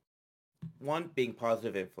and one being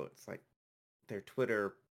positive influence. Like their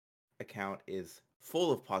Twitter account is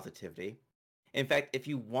full of positivity. In fact, if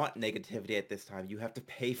you want negativity at this time, you have to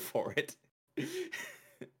pay for it.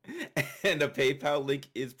 And a PayPal link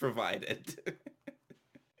is provided.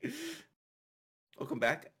 Welcome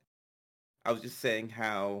back. I was just saying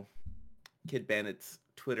how Kid Bandit's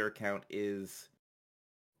Twitter account is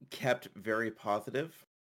kept very positive,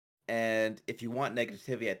 and if you want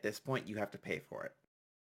negativity at this point, you have to pay for it.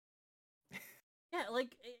 Yeah,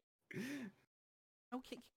 like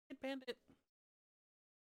okay, Kid Bandit.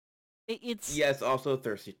 It's Yes, also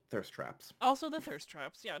thirst traps. also the thirst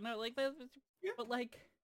traps. Yeah, no, like Yeah. but like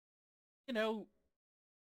you know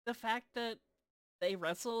the fact that they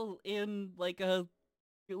wrestle in like a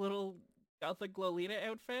cute little gothic Lolita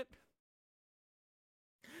outfit.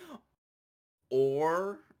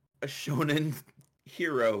 Or a shonen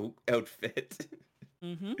hero outfit,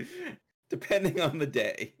 Mm-hmm. depending on the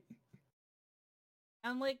day.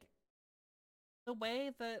 And like the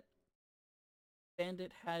way that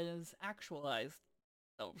Bandit has actualized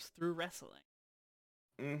themselves through wrestling.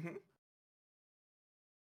 Mm-hmm.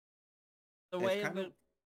 The It's way kind of that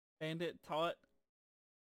Bandit taught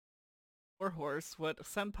Warhorse what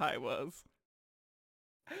senpai was.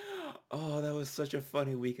 oh, that was such a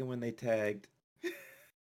funny weekend when they tagged.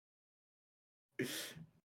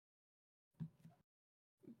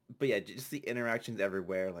 But yeah, just the interactions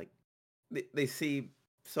everywhere. Like they seem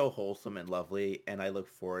so wholesome and lovely, and I look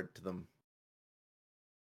forward to them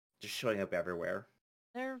just showing up everywhere.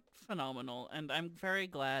 They're phenomenal, and I'm very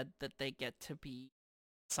glad that they get to be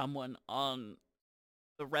someone on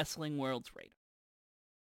the wrestling world's radar.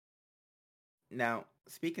 Now,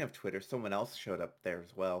 speaking of Twitter, someone else showed up there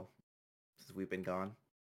as well since we've been gone.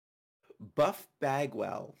 Buff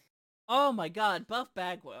Bagwell. Oh my god, Buff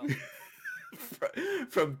Bagwell.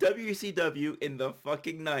 From WCW in the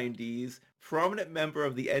fucking 90s, prominent member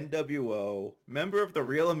of the NWO, member of the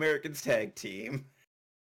Real Americans tag team.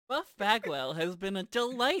 Buff Bagwell has been a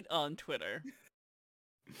delight on Twitter.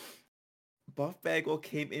 Buff Bagwell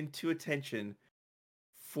came into attention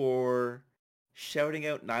for shouting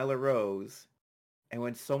out Nyla Rose, and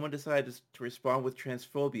when someone decided to respond with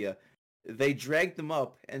transphobia, they dragged them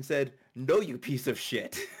up and said, "No, you piece of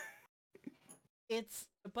shit." It's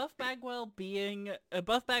Buff Bagwell being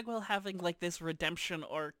Buff Bagwell having like this redemption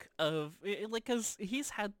arc of like because he's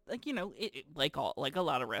had like like a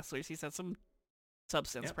lot of wrestlers he's had some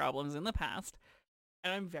substance Yep. problems in the past,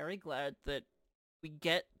 and I'm very glad that we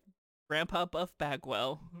get Grandpa Buff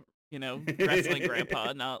Bagwell, wrestling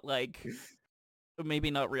grandpa, not like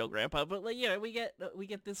maybe not real grandpa, but like we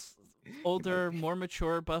get this He might older, be. more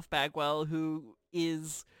mature Buff Bagwell who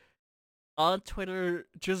is on Twitter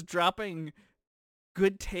just dropping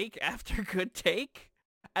good take after good take.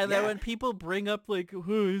 And then Yeah. when people bring up like,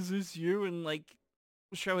 "Who is this you?" and like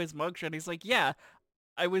show his mugshot, he's like, "Yeah,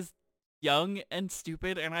 I was young and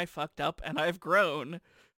stupid and I fucked up and I've grown. Yep.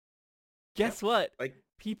 Guess what? Like,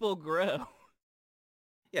 People grow."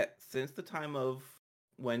 yeah, since the time of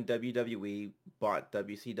when WWE bought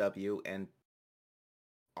WCW and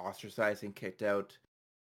ostracized and kicked out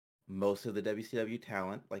most of the WCW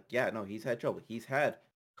talent, like, yeah, no, he's had trouble. He's had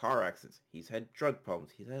car accidents. He's had drug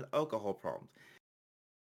problems. He's had alcohol problems.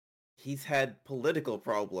 He's had political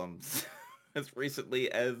problems as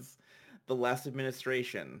recently as the last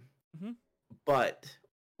administration. Mhm. But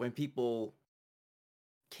when people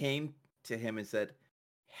came to him and said,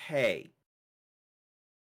 "Hey,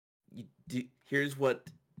 here's what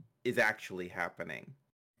is actually happening,"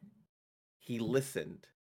 he listened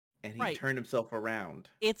and he Right. turned himself around.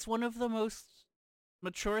 It's one of the most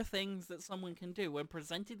mature things that someone can do when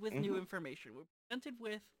presented with new Hmm. information. When presented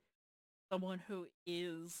with someone who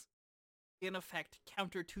is in effect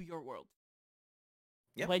counter to your world.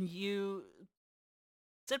 Yep. When you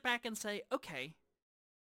sit back and say, "Okay,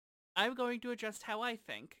 I'm going to adjust how I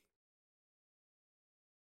think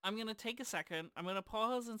I'm gonna take a second. I'm gonna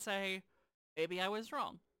pause and say, maybe I was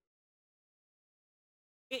wrong.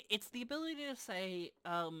 It's the ability to say,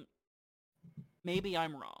 maybe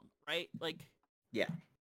I'm wrong, right? Like, Yeah,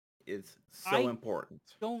 it's so I important.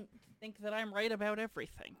 don't think that I'm right about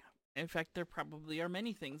everything. In fact, there probably are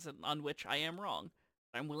many things on which I am wrong.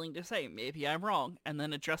 I'm willing to say, maybe I'm wrong, and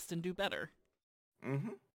then adjust and do better. Mm-hmm.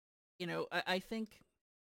 I think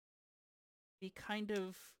we kind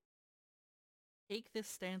of take this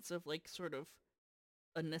stance of, like, sort of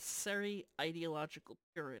a necessary ideological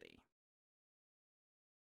purity.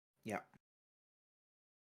 Yeah.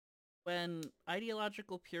 When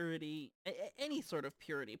ideological purity, any sort of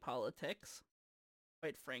purity politics,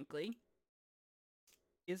 quite frankly,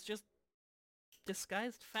 is just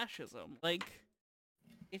disguised fascism. Like,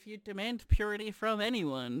 if you demand purity from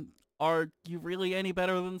anyone, are you really any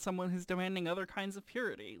better than someone who's demanding other kinds of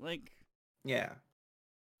purity? Like, Yeah.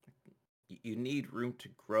 You need room to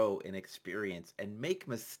grow and experience and make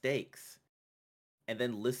mistakes, and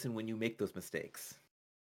then listen when you make those mistakes.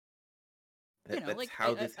 That's like,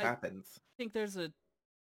 how this I happens. think there's a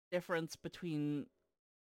difference between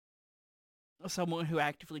someone who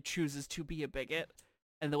actively chooses to be a bigot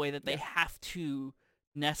and the way that they Yeah. have to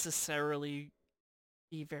necessarily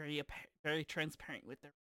be very transparent with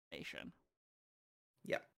their information.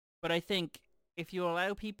 Yeah. But I think if you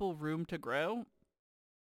allow people room to grow,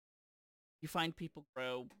 you find people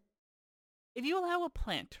grow. If you allow a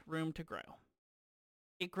plant room to grow,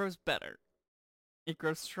 it grows better. It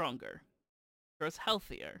grows stronger. It grows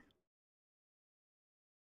healthier.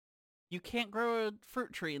 You can't grow a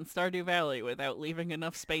fruit tree in Stardew Valley without leaving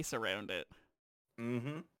enough space around it.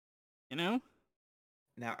 Mm-hmm. You know?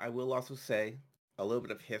 Now, I will also say a little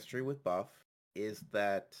bit of history with Buff is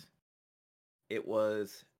that it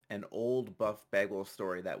was an old Buff Bagwell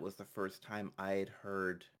story that was the first time I had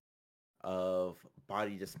heard of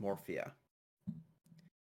body dysmorphia.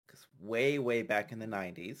 Because way, way back in the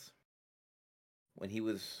 90s, when he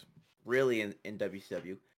was really in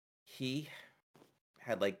WCW, he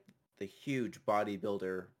had like the huge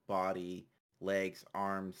bodybuilder body, legs,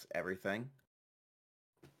 arms, everything.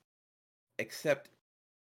 Except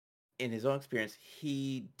in his own experience,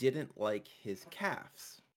 he didn't like his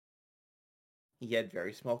calves. He had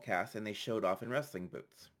very small calves and they showed off in wrestling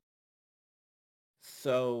boots.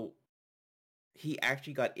 So he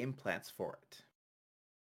actually got implants for it.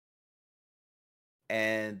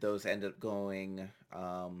 And those ended up going,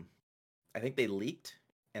 I think they leaked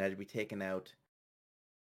and had to be taken out.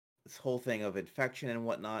 This whole thing of infection and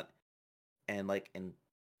whatnot. And like in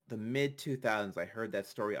the mid 2000s, I heard that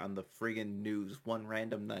story on the friggin' news one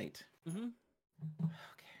random night. Mm-hmm.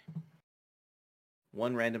 Okay.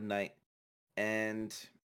 One random night. And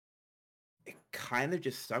it kind of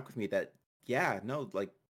just stuck with me that, yeah, no,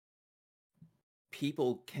 like,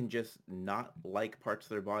 people can just not like parts of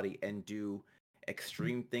their body and do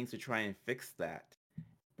extreme things to try and fix that.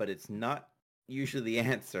 But it's not usually the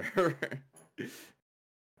answer.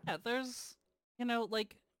 Yeah, there's,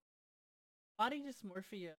 like, body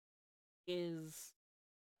dysmorphia is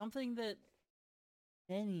something that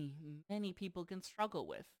many, many people can struggle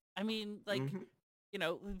with. I mean, like,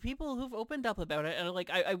 Hmm. people who've opened up about it, and like,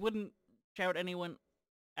 I wouldn't shout anyone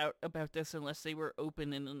out about this unless they were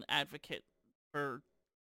open and an advocate for,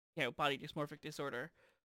 body dysmorphic disorder.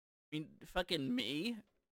 I mean, fucking me.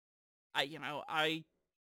 I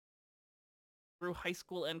through high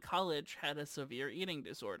school and college had a severe eating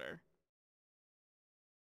disorder.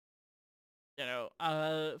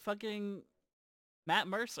 Fucking Matt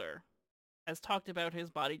Mercer has talked about his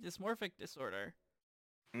body dysmorphic disorder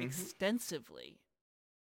Hmm. extensively.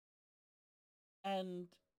 And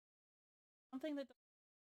something that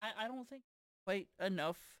I don't think quite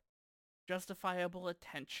enough justifiable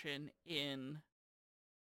attention in.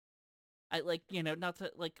 I like, not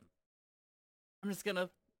to, like, I'm just gonna,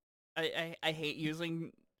 I hate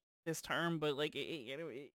using this term, but like,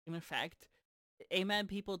 in effect, AMAB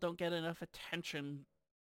people don't get enough attention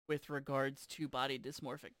with regards to body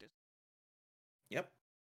dysmorphic disorder. Yep.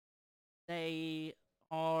 They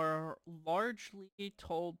are largely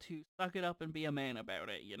told to suck it up and be a man about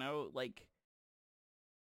it, like,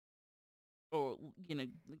 or,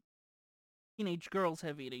 teenage girls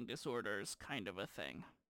have eating disorders kind of a thing.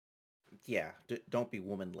 Yeah. Don't be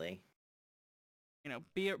womanly.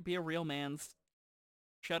 Be a real man,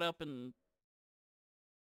 shut up and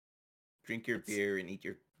Drink your let's beer and eat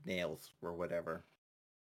your nails or whatever.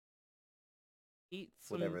 eat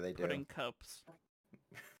some Whatever they do. pudding cups.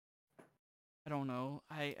 I don't know.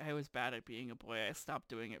 I was bad at being a boy. I stopped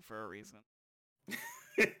doing it for a reason.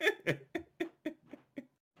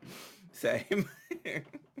 Same.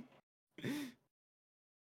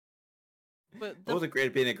 But I wasn't great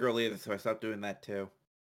at being a girl either, so I stopped doing that too.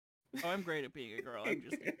 Oh, I'm great at being a girl. I'm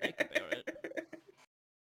just a dick about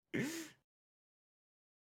it.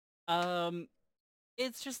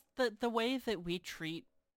 It's just the way that we treat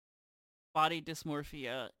body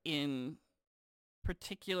dysmorphia in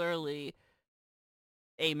particularly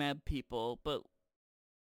AMAB people, but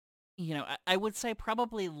I would say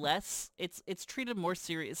probably less. It's treated more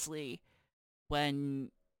seriously when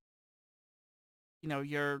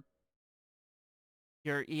your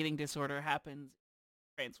eating disorder happens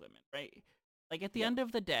in trans women, right? Like at the Yeah. end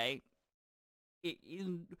of the day,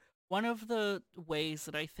 in one of the ways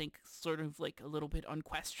that I think sort of like a little bit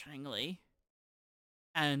unquestioningly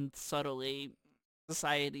and subtly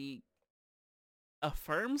society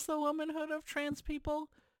affirms the womanhood of trans people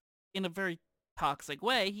in a very toxic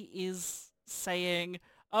way is saying,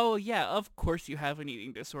 oh yeah, of course you have an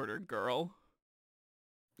eating disorder, girl.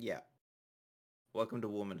 Yeah. Welcome to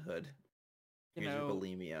womanhood. You Here's your know,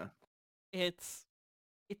 bulimia. it's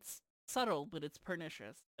subtle, but it's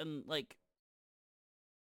pernicious. And like,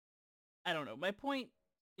 I don't know. My point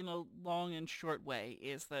in a long and short way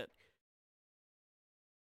is that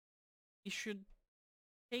you should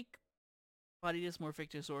take body dysmorphic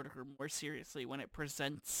disorder more seriously when it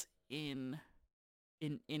presents in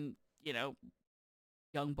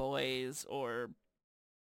young boys, or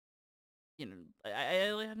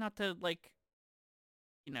I not to like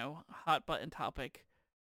hot button topic.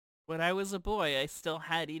 When I was a boy, I still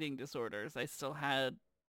had eating disorders. I still had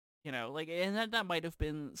like, and that might have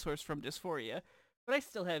been sourced from dysphoria, but I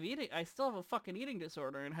still have a fucking eating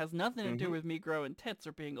disorder, and it has nothing to do Mm-hmm. with me growing tits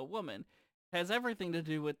or being a woman. It has everything to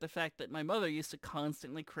do with the fact that my mother used to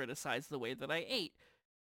constantly criticize the way that I ate.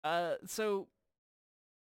 So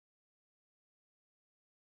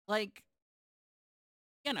like,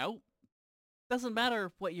 doesn't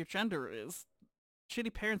matter what your gender is.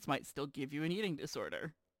 Shitty parents might still give you an eating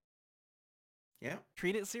disorder. Yeah.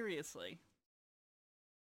 Treat it seriously.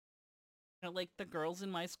 Like the girls in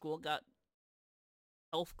my school got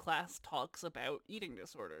health class talks about eating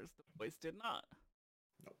disorders. The boys did not.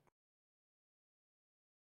 Nope.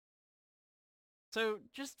 So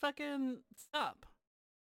just fucking stop.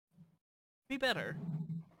 Be better.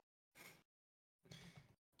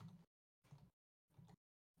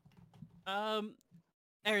 Um,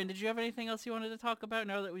 Aaron, did you have anything else you wanted to talk about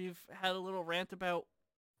now that we've had a little rant about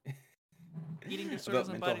eating disorders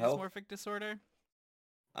About and mental body health. dysmorphic disorder?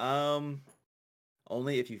 Um,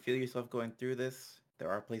 Only if you feel yourself going through this, there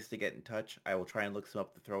are places to get in touch. I will try and look some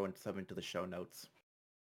up to throw in some into the show notes.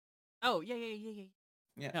 Oh, yeah.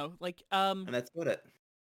 Yeah. No, like, And that's about it.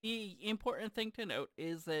 the important thing to note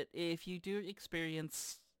is that if you do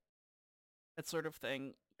experience that sort of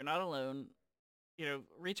thing, you're not alone.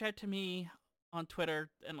 Reach out to me on Twitter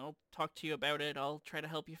and I'll talk to you about it. I'll try to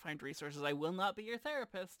help you find resources. I will not be your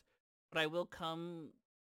therapist, but I will come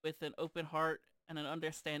with an open heart and an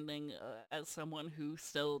understanding, as someone who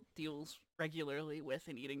still deals regularly with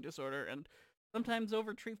an eating disorder and sometimes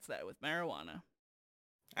overtreats that with marijuana.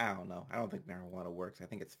 I don't know. I don't think marijuana works. I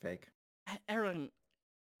think it's fake. Aaron,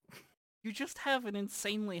 you just have an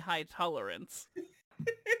insanely high tolerance.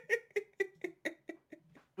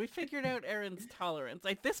 We figured out Aaron's tolerance.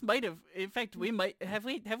 Like, this might have, in fact, we might have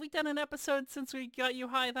we done an episode since we got you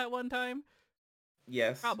high that one time?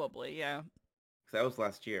 Yes, Probably, yeah. 'cause that was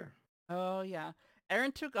last year. Oh yeah.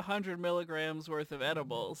 Aaron took 100 milligrams worth of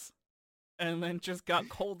edibles and then just got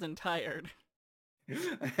cold and tired.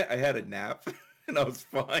 I had a nap and I was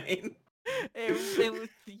fine.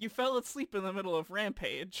 You fell asleep in the middle of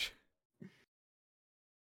Rampage.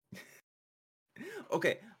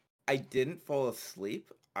 Okay, I didn't fall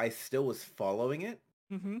asleep. I still was following it.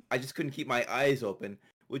 Mm-hmm. I just couldn't keep my eyes open,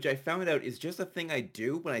 which I found out is just a thing I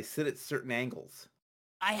do when I sit at certain angles.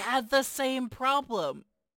 I had the same problem.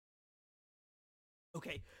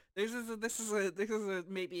 Okay, this is a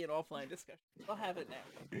maybe an offline discussion. I'll have it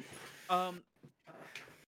now. Um,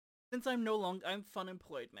 since I'm fun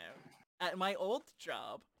employed now. At my old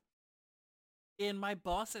job, in my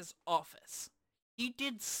boss's office, he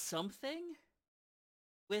did something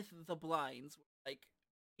with the blinds. Like,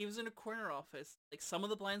 he was in a corner office. Like, some of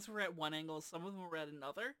the blinds were at one angle, some of them were at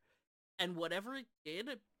another. And whatever it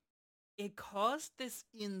did, it caused this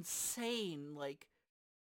insane, like,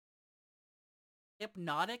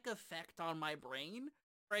 hypnotic effect on my brain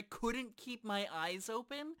where I couldn't keep my eyes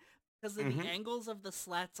open because of the angles of the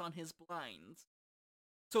slats on his blinds.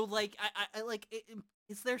 So, like, I like,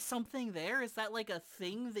 is there something there? Is that, like, a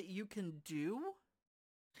thing that you can do?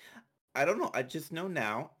 I don't know. I just know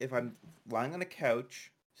now if I'm lying on a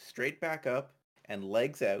couch, straight back up, and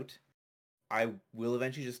legs out, I will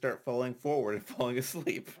eventually just start falling forward and falling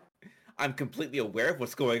asleep. I'm completely aware of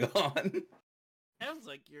what's going on. Sounds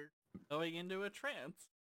like you're going into a trance.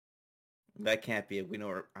 That can't be it. We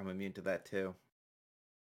know I'm immune to that too.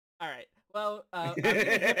 All right. Well, I'm gonna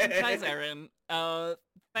hypnotize Erin.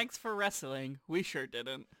 Thanks for wrestling. We sure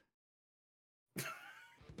didn't.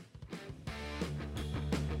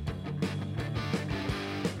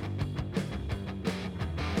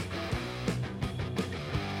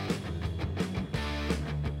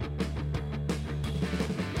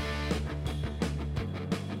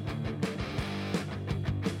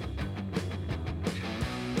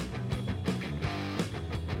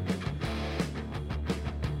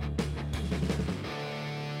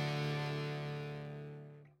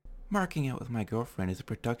 Marking Out with My Girlfriend is a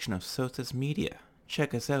production of Soses Media.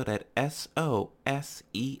 Check us out at SOSES.ca.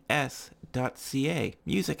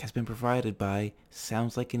 Music has been provided by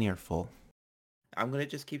Sounds Like an Earful. I'm gonna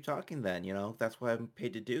just keep talking then, that's what I'm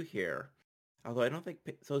paid to do here. Although I don't think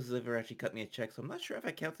Soses ever actually cut me a check, so I'm not sure if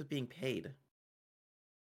I count as being paid.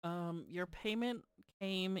 Your payment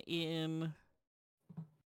came in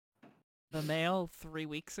the mail 3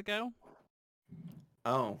 weeks ago.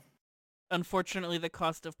 Oh. Unfortunately, the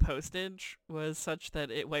cost of postage was such that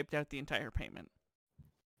it wiped out the entire payment.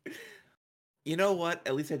 You know what?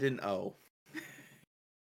 At least I didn't owe.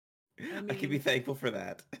 I I can be thankful for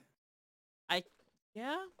that.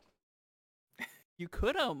 Yeah? You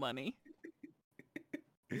could owe money.